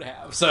vampire would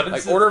have. So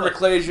like Order of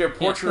Ecclesia,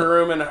 Portrait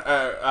Room, and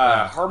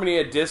Harmony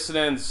of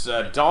Dissonance,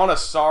 Dawn of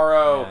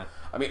Sorrow. Yeah.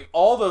 I mean,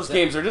 all those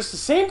games are just the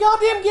same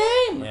goddamn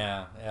game.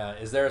 Yeah.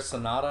 Is there a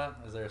Sonata?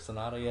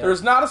 Yet?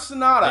 There's not a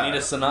Sonata. I need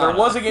a Sonata. There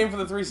was a game for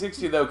the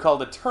 360, though,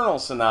 called Eternal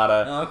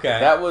Sonata. Oh,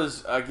 okay. That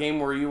was a game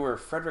where you were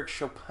Frederick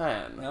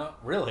Chopin. Oh,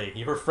 really?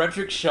 You were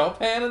Frederick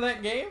Chopin in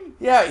that game?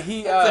 Yeah,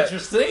 That's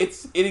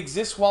interesting. It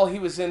exists while he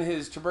was in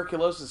his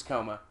tuberculosis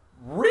coma.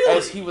 Really?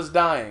 As he was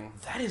dying.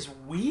 That is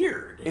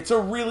weird. It's a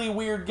really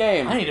weird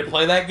game. I need to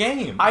play that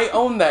game. I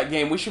own that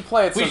game. We should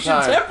play it sometime. We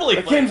should definitely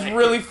play it. That game's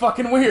really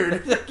fucking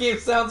weird. That game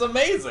sounds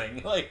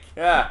amazing.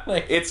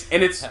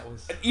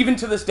 It's even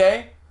to this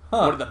day,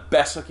 one of the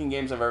best looking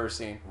games I've ever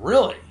seen.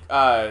 Really?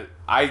 I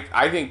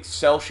think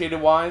cell shaded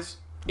wise,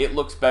 it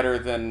looks better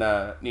than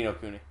Ni no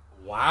Kuni.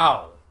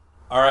 Wow.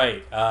 All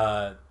right.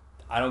 I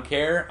don't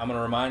care. I'm going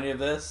to remind you of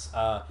this.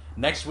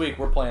 Next week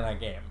we're playing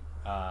that game.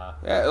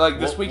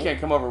 This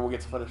weekend, come over. We'll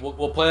get some footage.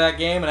 We'll play that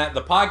game, and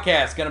the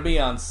podcast is going to be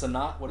on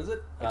Sonata. What is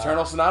it?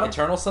 Eternal Sonata.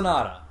 Eternal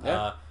Sonata.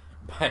 Yeah.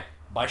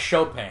 By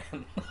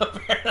Chopin,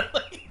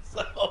 apparently.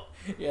 So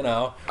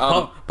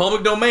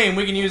public domain.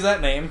 We can use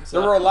that name. So.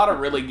 There were a lot of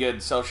really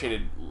good cel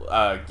shaded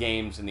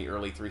games in the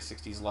early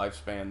 360s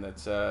lifespan.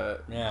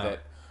 That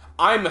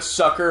I'm a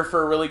sucker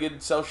for a really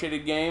good cel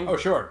shaded game. Oh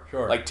sure.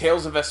 Like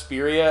Tales of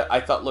Vesperia, I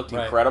thought looked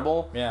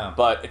incredible. Yeah.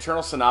 But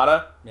Eternal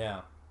Sonata.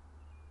 Yeah.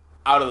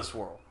 Out of this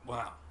world.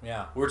 Wow.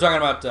 Yeah. We were talking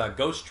about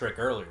Ghost Trick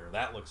earlier.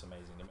 That looks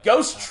amazing to me.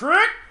 Ghost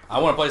Trick? I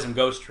want to play some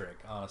Ghost Trick,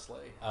 honestly.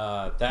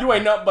 You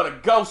ain't nothing but a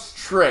Ghost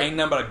Trick. Ain't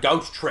nothing but a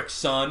Ghost Trick,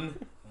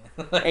 son.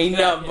 Ain't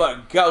nothing but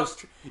a Ghost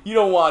Trick. You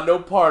don't want no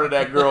part of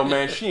that girl,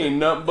 man. She ain't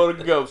nothing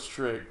but a Ghost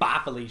Trick. Bye,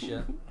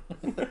 Felicia.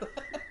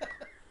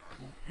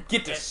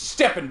 Get to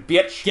stepping,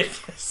 bitch. Get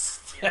to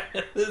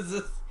stepping.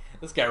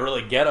 This got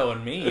really ghetto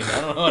and mean.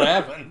 I don't know what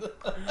happened.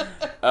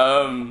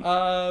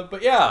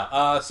 But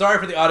yeah, sorry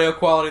for the audio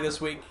quality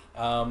this week.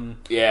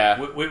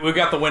 We've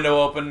got the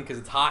window open because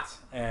it's hot,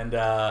 and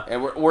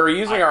we're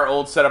using our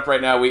old setup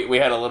right now. We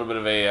had a little bit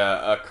of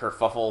a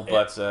kerfuffle,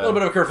 but a little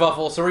bit of a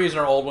kerfuffle. So we're using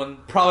our old one.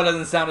 Probably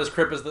doesn't sound as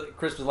crisp as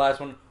the last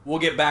one. We'll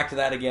get back to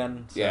that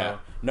again. So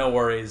no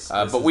worries.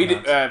 But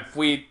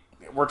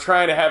we're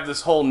trying to have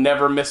this whole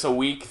never miss a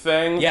week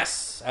thing.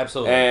 Yes,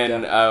 absolutely.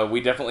 And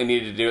we definitely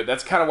needed to do it.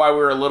 That's kind of why we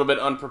were a little bit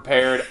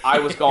unprepared. I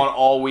was gone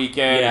all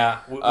weekend. Yeah,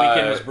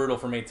 weekend was brutal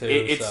for me too.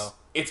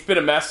 It's been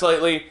a mess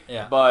lately.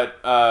 Yeah.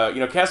 But,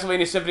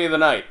 Castlevania Symphony of the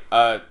Night,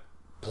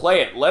 play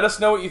it. Let us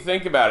know what you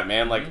think about it,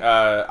 man.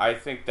 I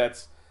think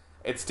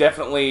it's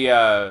definitely...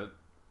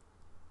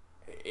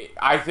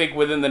 I think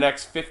within the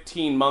next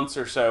 15 months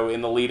or so,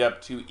 in the lead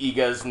up to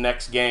Iga's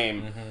next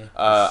game,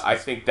 I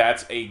think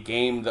that's a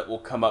game that will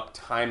come up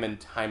time and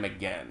time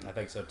again. I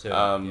think so too.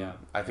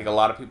 I think a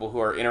lot of people who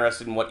are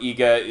interested in what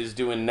Iga is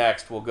doing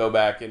next will go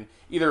back and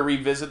either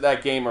revisit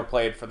that game or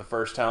play it for the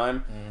first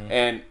time.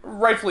 And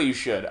rightfully you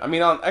should. I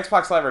mean, on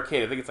Xbox Live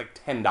Arcade, I think it's like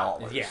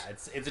 $10. Yeah,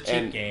 it's a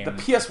cheap game. The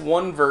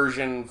PS1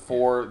 version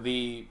for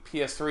the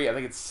PS3, I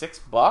think it's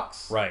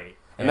 $6. Right.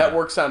 And that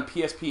works on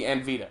PSP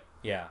and Vita.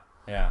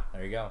 Yeah,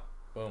 there you go.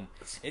 Boom.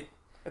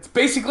 It's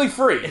basically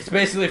free. It's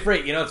basically free.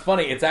 It's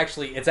funny. It's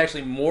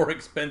actually more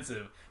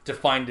expensive to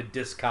find a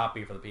disc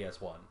copy for the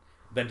PS1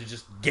 than to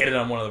just get it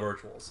on one of the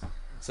virtuals.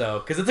 So,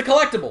 because it's a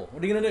collectible.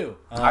 What are you going to do?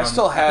 I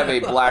still have a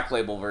black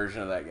label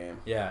version of that game.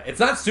 Yeah, it's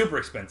not super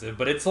expensive,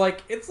 but it's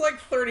like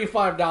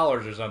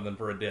 $35 or something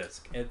for a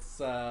disc. It's,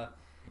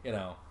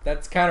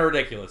 that's kind of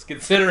ridiculous,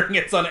 considering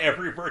it's on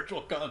every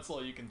virtual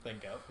console you can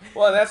think of.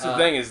 Well, that's the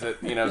thing is that,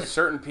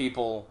 certain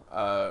people,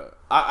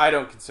 I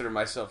don't consider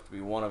myself to be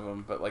one of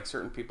them, but, like,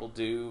 certain people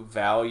do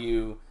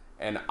value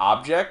an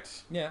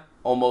object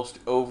almost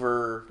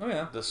over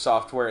the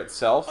software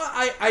itself. Well,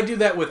 I do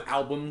that with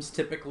albums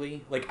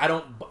typically. Like I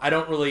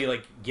don't really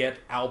like get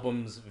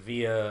albums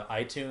via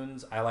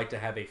iTunes. I like to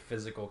have a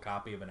physical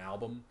copy of an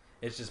album.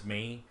 It's just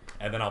me,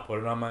 and then I'll put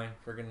it on my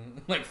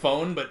freaking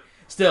phone. But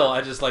still,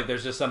 I just like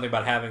there's just something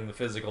about having the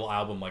physical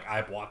album. Like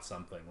I bought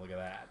something. Look at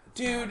that,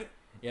 dude.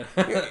 You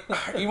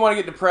want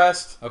to get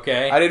depressed?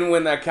 Okay. I didn't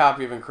win that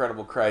copy of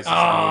Incredible Crisis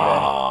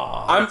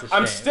on eBay.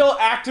 I'm still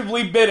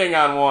actively bidding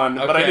on one,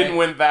 but I didn't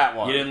win that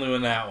one. You didn't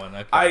win that one.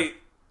 Okay.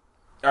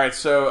 Alright,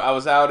 so I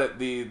was out at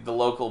the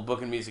local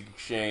book and music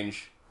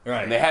exchange,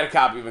 and they had a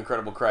copy of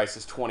Incredible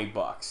Crisis,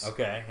 $20.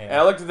 Okay. Yeah. And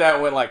I looked at that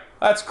and went like,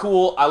 that's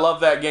cool, I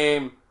love that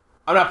game,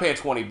 I'm not paying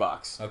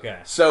 $20. Okay.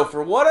 So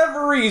for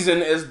whatever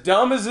reason, as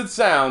dumb as it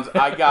sounds,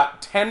 I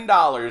got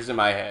 $10 in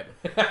my head.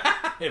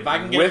 If I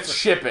can get with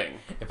shipping.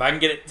 If I can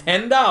get it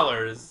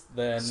 $10,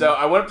 then... So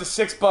I went up to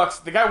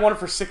 $6. The guy won it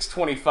for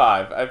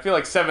 $6.25. I feel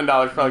like $7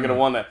 probably could have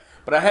won that.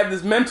 But I had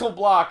this mental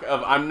block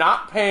of I'm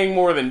not paying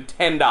more than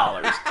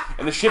 $10.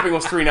 And the shipping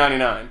was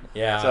 $3.99.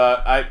 Yeah.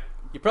 So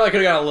you probably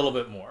could have got a little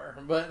bit more.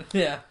 But,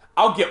 yeah.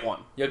 I'll get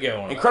one. You'll get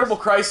one. Incredible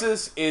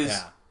Crisis is...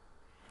 Yeah.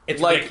 It's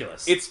like,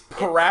 ridiculous. It's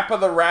Parappa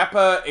the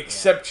Rappa,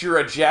 except you're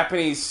a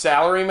Japanese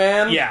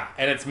salaryman. Yeah,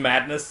 and it's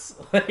madness.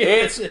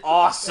 It's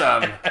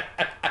awesome.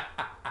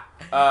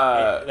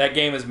 That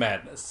game is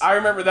madness. I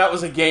remember that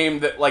was a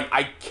game that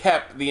I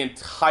kept the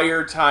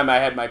entire time I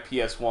had my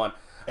PS1.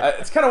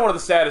 It's kind of one of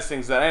the saddest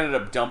things that I ended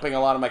up dumping a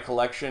lot of my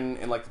collection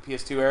in the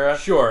PS2 era.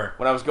 Sure.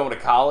 When I was going to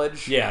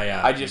college.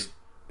 Yeah.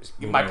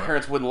 My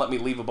parents wouldn't let me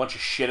leave a bunch of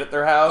shit at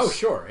their house. Oh,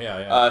 sure.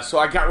 Yeah. So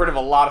I got rid of a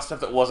lot of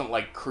stuff that wasn't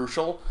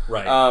crucial.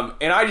 Right.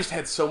 And I just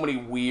had so many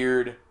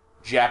weird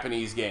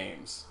Japanese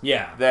games.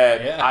 Yeah.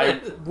 That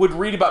I would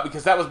read about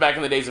because that was back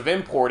in the days of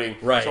importing.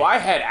 Right. So I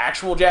had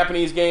actual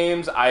Japanese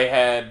games. I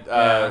had,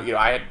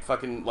 I had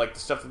fucking the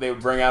stuff that they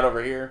would bring out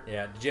over here.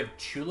 Yeah. Did you have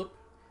Tulip?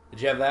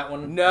 Did you have that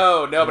one?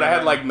 No, but I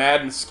had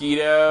Mad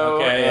Mosquito.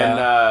 Okay. And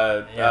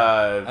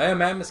I had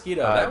Mad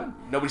Mosquito. That one?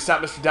 Nobody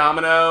Stopped Mr.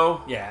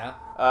 Domino. Yeah.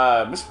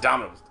 Mr.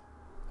 Domino was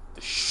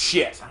the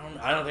shit.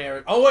 I don't think I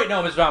ever... Oh, wait,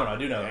 no, Mr. Domino. I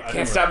do know that.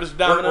 Can't Stop Mr.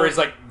 Domino. Where he's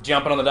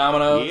jumping on the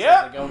dominoes.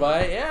 Yep. Going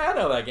by. Yeah, I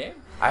know that game.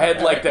 I had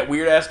that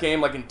weird-ass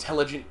game,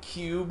 Intelligent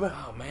Cube.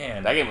 Oh,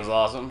 man. That game was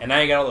awesome. And now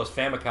you got all those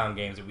Famicom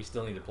games that we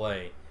still need to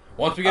play.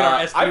 Once we get our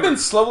SD... I've been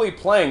slowly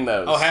playing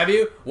those. Oh, have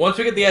you? Once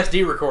we get the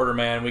SD recorder,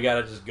 man, we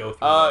gotta just go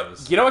through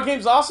those. You know what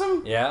game's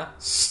awesome? Yeah?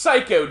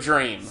 Psycho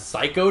Dream.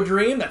 Psycho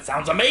Dream? That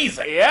sounds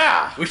amazing.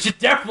 Yeah! We should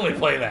definitely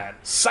play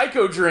that.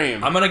 Psycho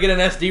Dream. I'm gonna get an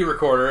SD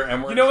recorder,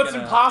 and we're You know what's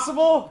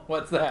impossible?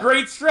 What's that?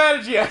 Great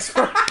Strategy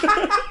Expert.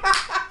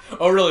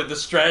 Oh, really? The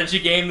strategy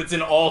game that's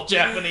in all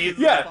Japanese?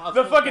 Yeah,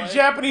 the fucking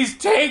Japanese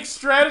tank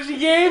strategy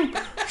game?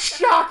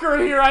 Shocker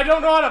here, I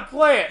don't know how to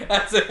play it.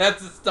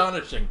 That's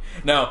astonishing.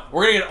 No,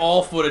 we're gonna get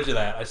all footage of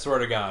that, I swear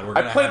to God.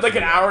 I played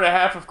an hour and a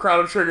half of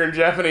Chrono Trigger in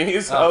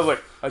Japanese. I was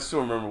like, I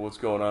still remember what's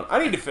going on.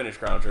 I need to finish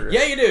Chrono Trigger.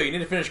 Yeah, you do. You need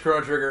to finish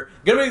Chrono Trigger.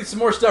 Gonna be some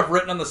more stuff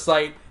written on the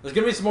site. There's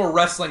gonna be some more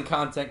wrestling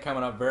content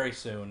coming up very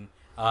soon.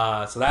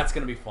 So that's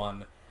gonna be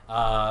fun.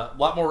 A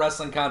lot more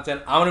wrestling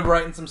content. I'm gonna be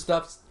writing some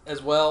stuff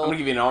as well. I'm gonna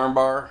give you an arm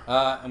bar.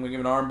 I'm gonna give you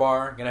an arm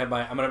bar.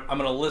 I'm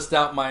gonna list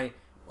out my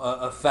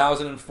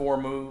 1,004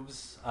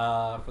 moves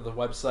for the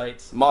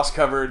website. Moss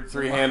covered,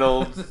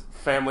 3-handled,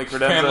 family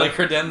credenza. Family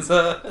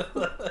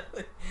credenza.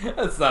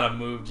 That's not a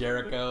move,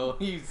 Jericho.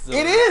 It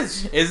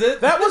is. Is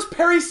it? That was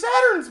Perry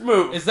Saturn's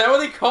move. Is that what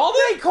they called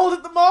it? They called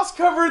it the moss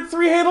covered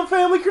 3-handled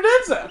family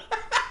credenza.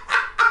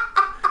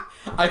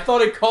 I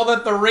thought he called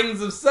that the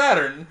Rings of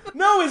Saturn.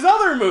 No, his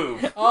other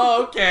move.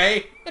 Oh,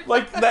 okay.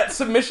 That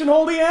submission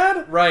hold he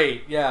had?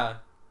 Right, yeah.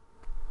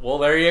 Well,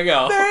 there you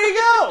go. There you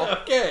go.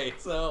 Okay,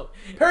 so...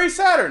 Perry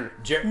Saturn.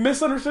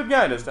 Misunderstood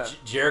guy this time.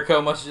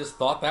 Jericho must have just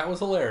thought that was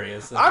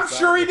hilarious. I'm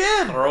sure he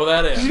did. Throw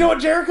that in. Do you know what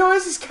Jericho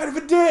is? He's kind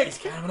of a dick. He's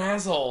kind of an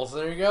asshole, so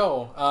there you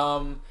go.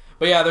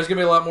 But yeah, there's going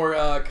to be a lot more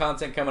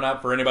content coming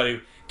up for anybody who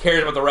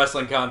cares about the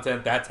wrestling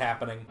content. That's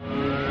happening.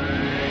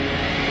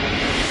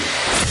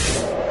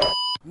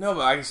 No,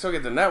 but I can still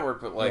get the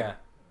network, but yeah.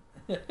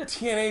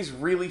 TNA's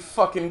really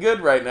fucking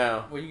good right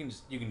now. Well,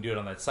 you can do it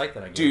on that site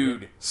that I gave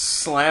Dude, you.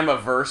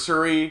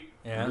 Slammiversary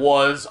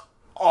was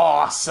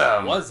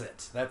awesome. Was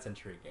it? That's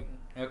intriguing.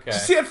 Okay. Did you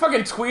see that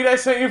fucking tweet I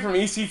sent you from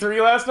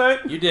EC3 last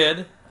night? You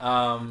did.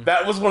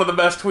 That was one of the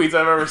best tweets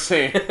I've ever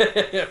seen.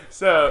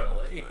 So,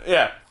 finally.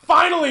 Yeah.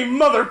 Finally,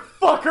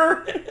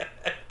 motherfucker!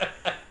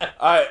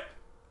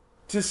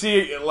 To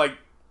see,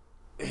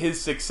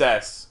 his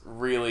success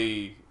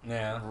really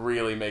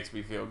makes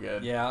me feel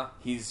good. Yeah.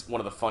 He's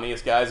one of the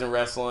funniest guys in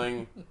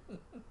wrestling.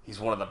 He's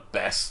one of the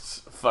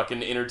best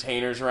fucking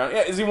entertainers around.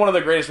 Yeah, is he one of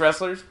the greatest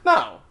wrestlers?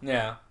 No.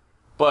 Yeah.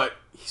 but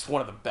he's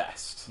one of the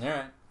best. All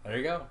right, there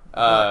you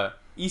go.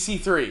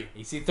 EC3.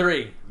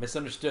 EC3.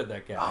 Misunderstood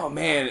that guy. Oh,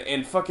 man.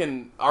 And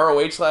fucking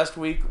ROH last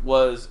week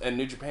was a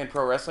New Japan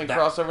Pro Wrestling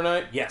crossover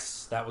night.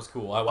 Yes, that was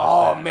cool. I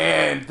watched that. Oh,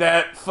 man.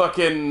 That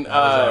fucking...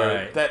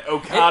 right. That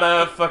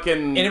Okada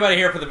fucking... Anybody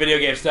here for the video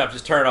game stuff,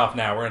 just turn it off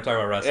now. We're going to talk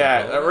about wrestling.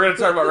 Yeah, we're going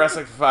to talk about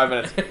wrestling for 5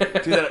 minutes.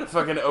 Do that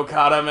fucking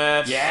Okada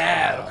match.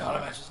 Yeah, the Okada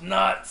match is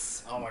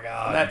nuts. Oh, my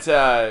God. That's,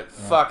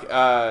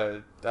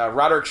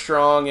 Roderick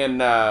Strong and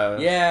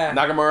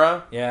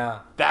Nakamura. Yeah.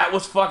 That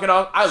was fucking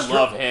awesome. I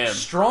love him.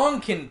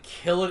 Strong can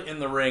kill it in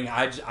the ring.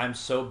 I'm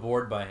so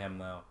bored by him,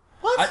 though.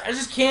 What? I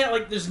just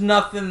can't, there's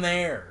nothing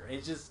there.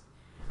 It's just,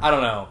 I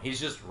don't know. He's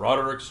just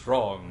Roderick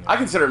Strong. I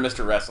consider him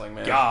Mr. Wrestling,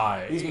 man.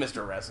 Guy. He's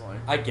Mr. Wrestling.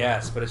 I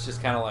guess, but it's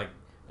just kind of I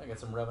got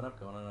some revving up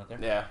going on out there.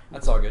 Yeah.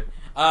 That's all good.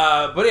 But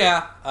I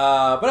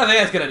think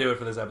that's going to do it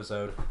for this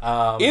episode.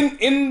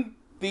 In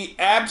the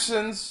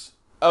absence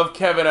of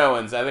Kevin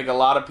Owens, I think a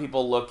lot of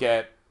people look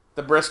at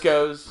the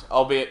Briscoes,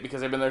 albeit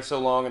because they've been there so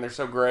long and they're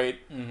so great,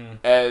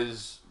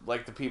 as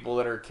the people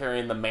that are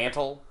carrying the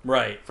mantle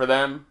for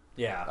them.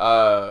 Yeah.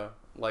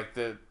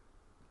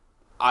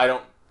 I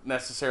don't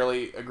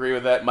necessarily agree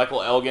with that.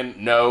 Michael Elgin,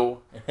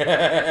 no.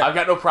 I've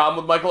got no problem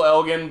with Michael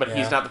Elgin, but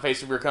he's not the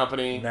face of your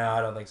company. No,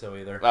 I don't think so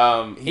either.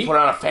 He put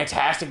on a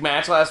fantastic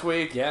match last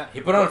week. Yeah,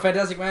 he put on a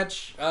fantastic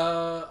match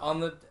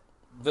on the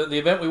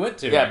event we went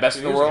to. Yeah, Best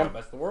in the World.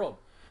 Best in the World.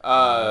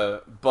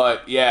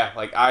 But yeah,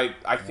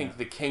 I think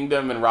the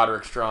Kingdom and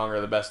Roderick Strong are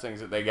the best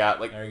things that they got.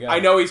 There you go. I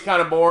know he's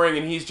kind of boring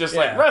and he's just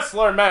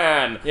wrestler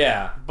man.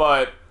 Yeah,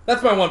 but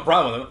that's my one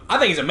problem with him. I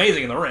think he's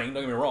amazing in the ring.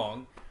 Don't get me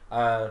wrong.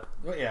 But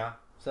yeah,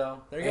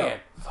 so there you go.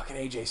 Fucking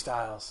AJ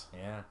Styles.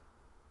 Yeah,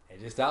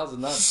 AJ Styles is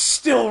nuts.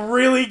 Still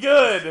really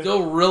good.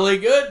 Still really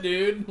good,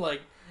 dude.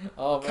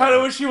 Oh, kind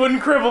of wish he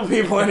wouldn't cripple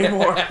people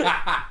anymore.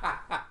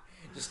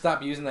 Just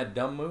stop using that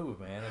dumb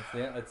move, man.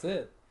 That's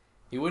it.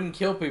 He wouldn't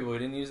kill people. He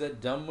didn't use that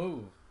dumb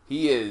move.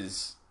 He is...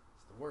 It's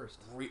the worst.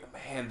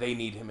 Man, they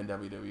need him in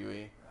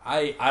WWE.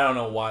 I don't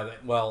know why.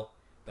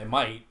 They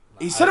might.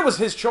 He said it was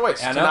his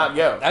choice to not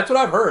go. That's what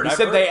I've heard. He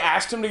said they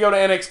asked him to go to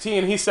NXT,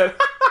 and he said,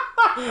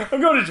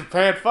 I'm going to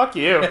Japan. Fuck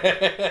you.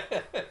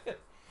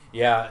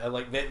 Yeah,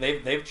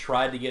 they've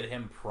tried to get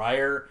him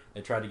prior.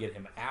 They tried to get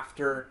him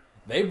after.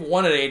 They've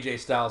wanted AJ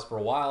Styles for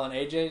a while, and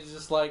AJ's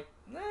just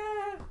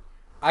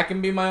I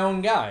can be my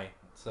own guy.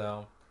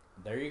 So...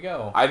 there you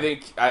go. I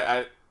think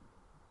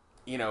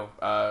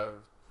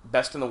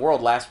Best in the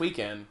World last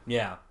weekend.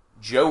 Yeah.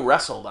 Joe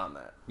wrestled on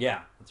that.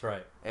 Yeah, that's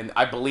right. And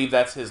I believe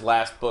that's his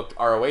last booked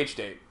ROH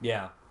date.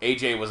 Yeah.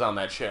 AJ was on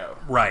that show.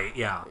 Right,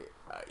 yeah.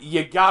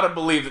 You gotta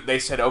believe that they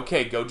said,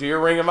 okay, go do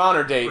your Ring of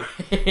Honor date.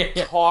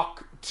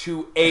 Talk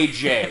to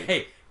AJ.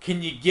 Hey,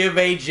 can you give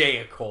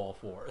AJ a call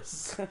for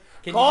us?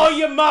 Call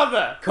your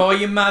mother. Call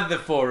your mother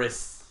for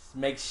us.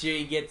 Make sure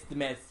he gets the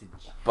message.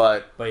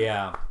 But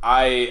yeah.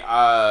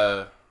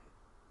 I'm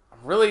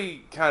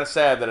really kind of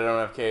sad that I don't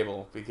have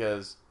cable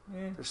because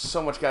there's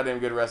so much goddamn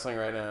good wrestling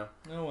right now.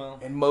 Oh, well.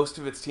 And most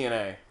of it's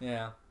TNA.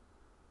 Yeah.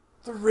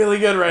 They're really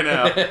good right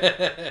now.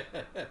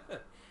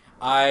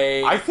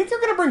 I think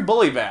they're going to bring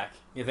Bully back.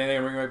 You think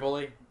they're going to bring back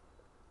Bully?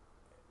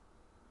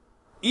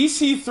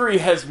 EC3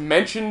 has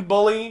mentioned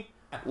Bully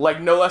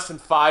no less than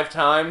 5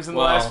 times in the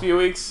last few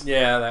weeks.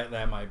 Yeah,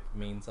 that might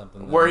mean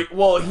something.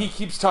 He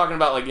keeps talking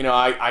about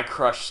I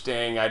crushed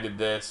Sting, I did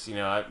this,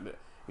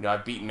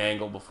 I've beaten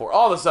Angle before,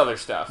 all this other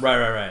stuff.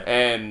 Right.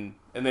 And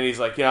then he's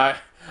like,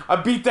 I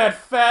beat that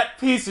fat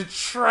piece of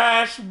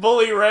trash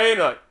Bully Ray.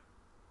 And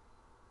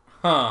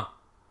huh?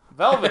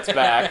 Velvet's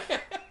back.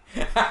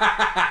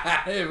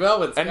 Hey,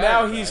 Velvet's and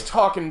now he's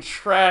talking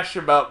trash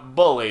about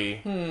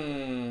Bully.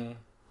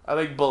 I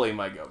think Bully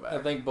might go back. I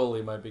think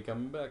Bully might be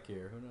coming back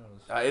here. Who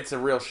knows? It's a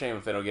real shame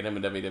if they don't get him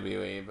in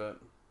WWE, but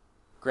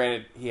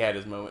granted, he had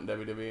his moment in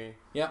WWE.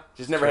 Yep.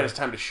 Just never had his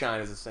time to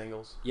shine as a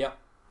singles. Yep.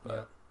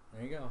 There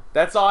you go.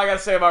 That's all I got to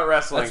say about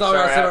wrestling. That's all I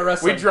got to say about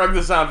wrestling. We drugged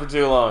this on for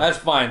too long. That's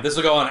fine. This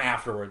will go on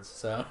afterwards.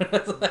 So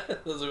this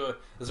will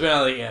be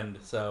on the end.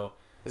 So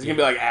is it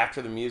gonna be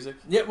after the music?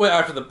 Yeah. Well,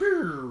 after the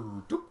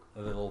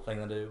little thing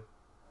they do.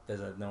 There's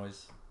that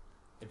noise.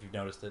 If you've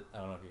noticed it, I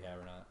don't know if you have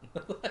or not.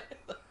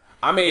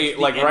 I mean,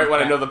 right when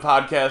I know the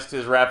podcast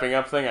is wrapping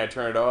up thing, I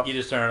turn it off. You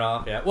just turn it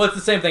off, yeah. Well, it's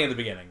the same thing at the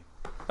beginning.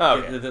 Oh,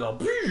 okay.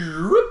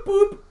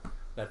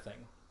 That thing.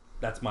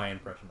 That's my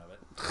impression of it.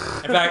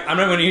 In fact, I'm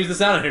not going to use the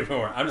sound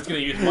anymore. I'm just going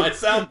to use my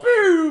sound.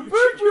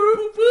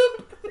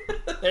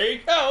 There you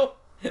go.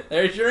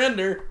 There's your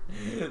ender.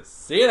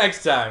 See you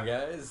next time,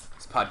 guys.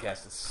 This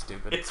podcast is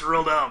stupid. It's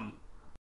real dumb.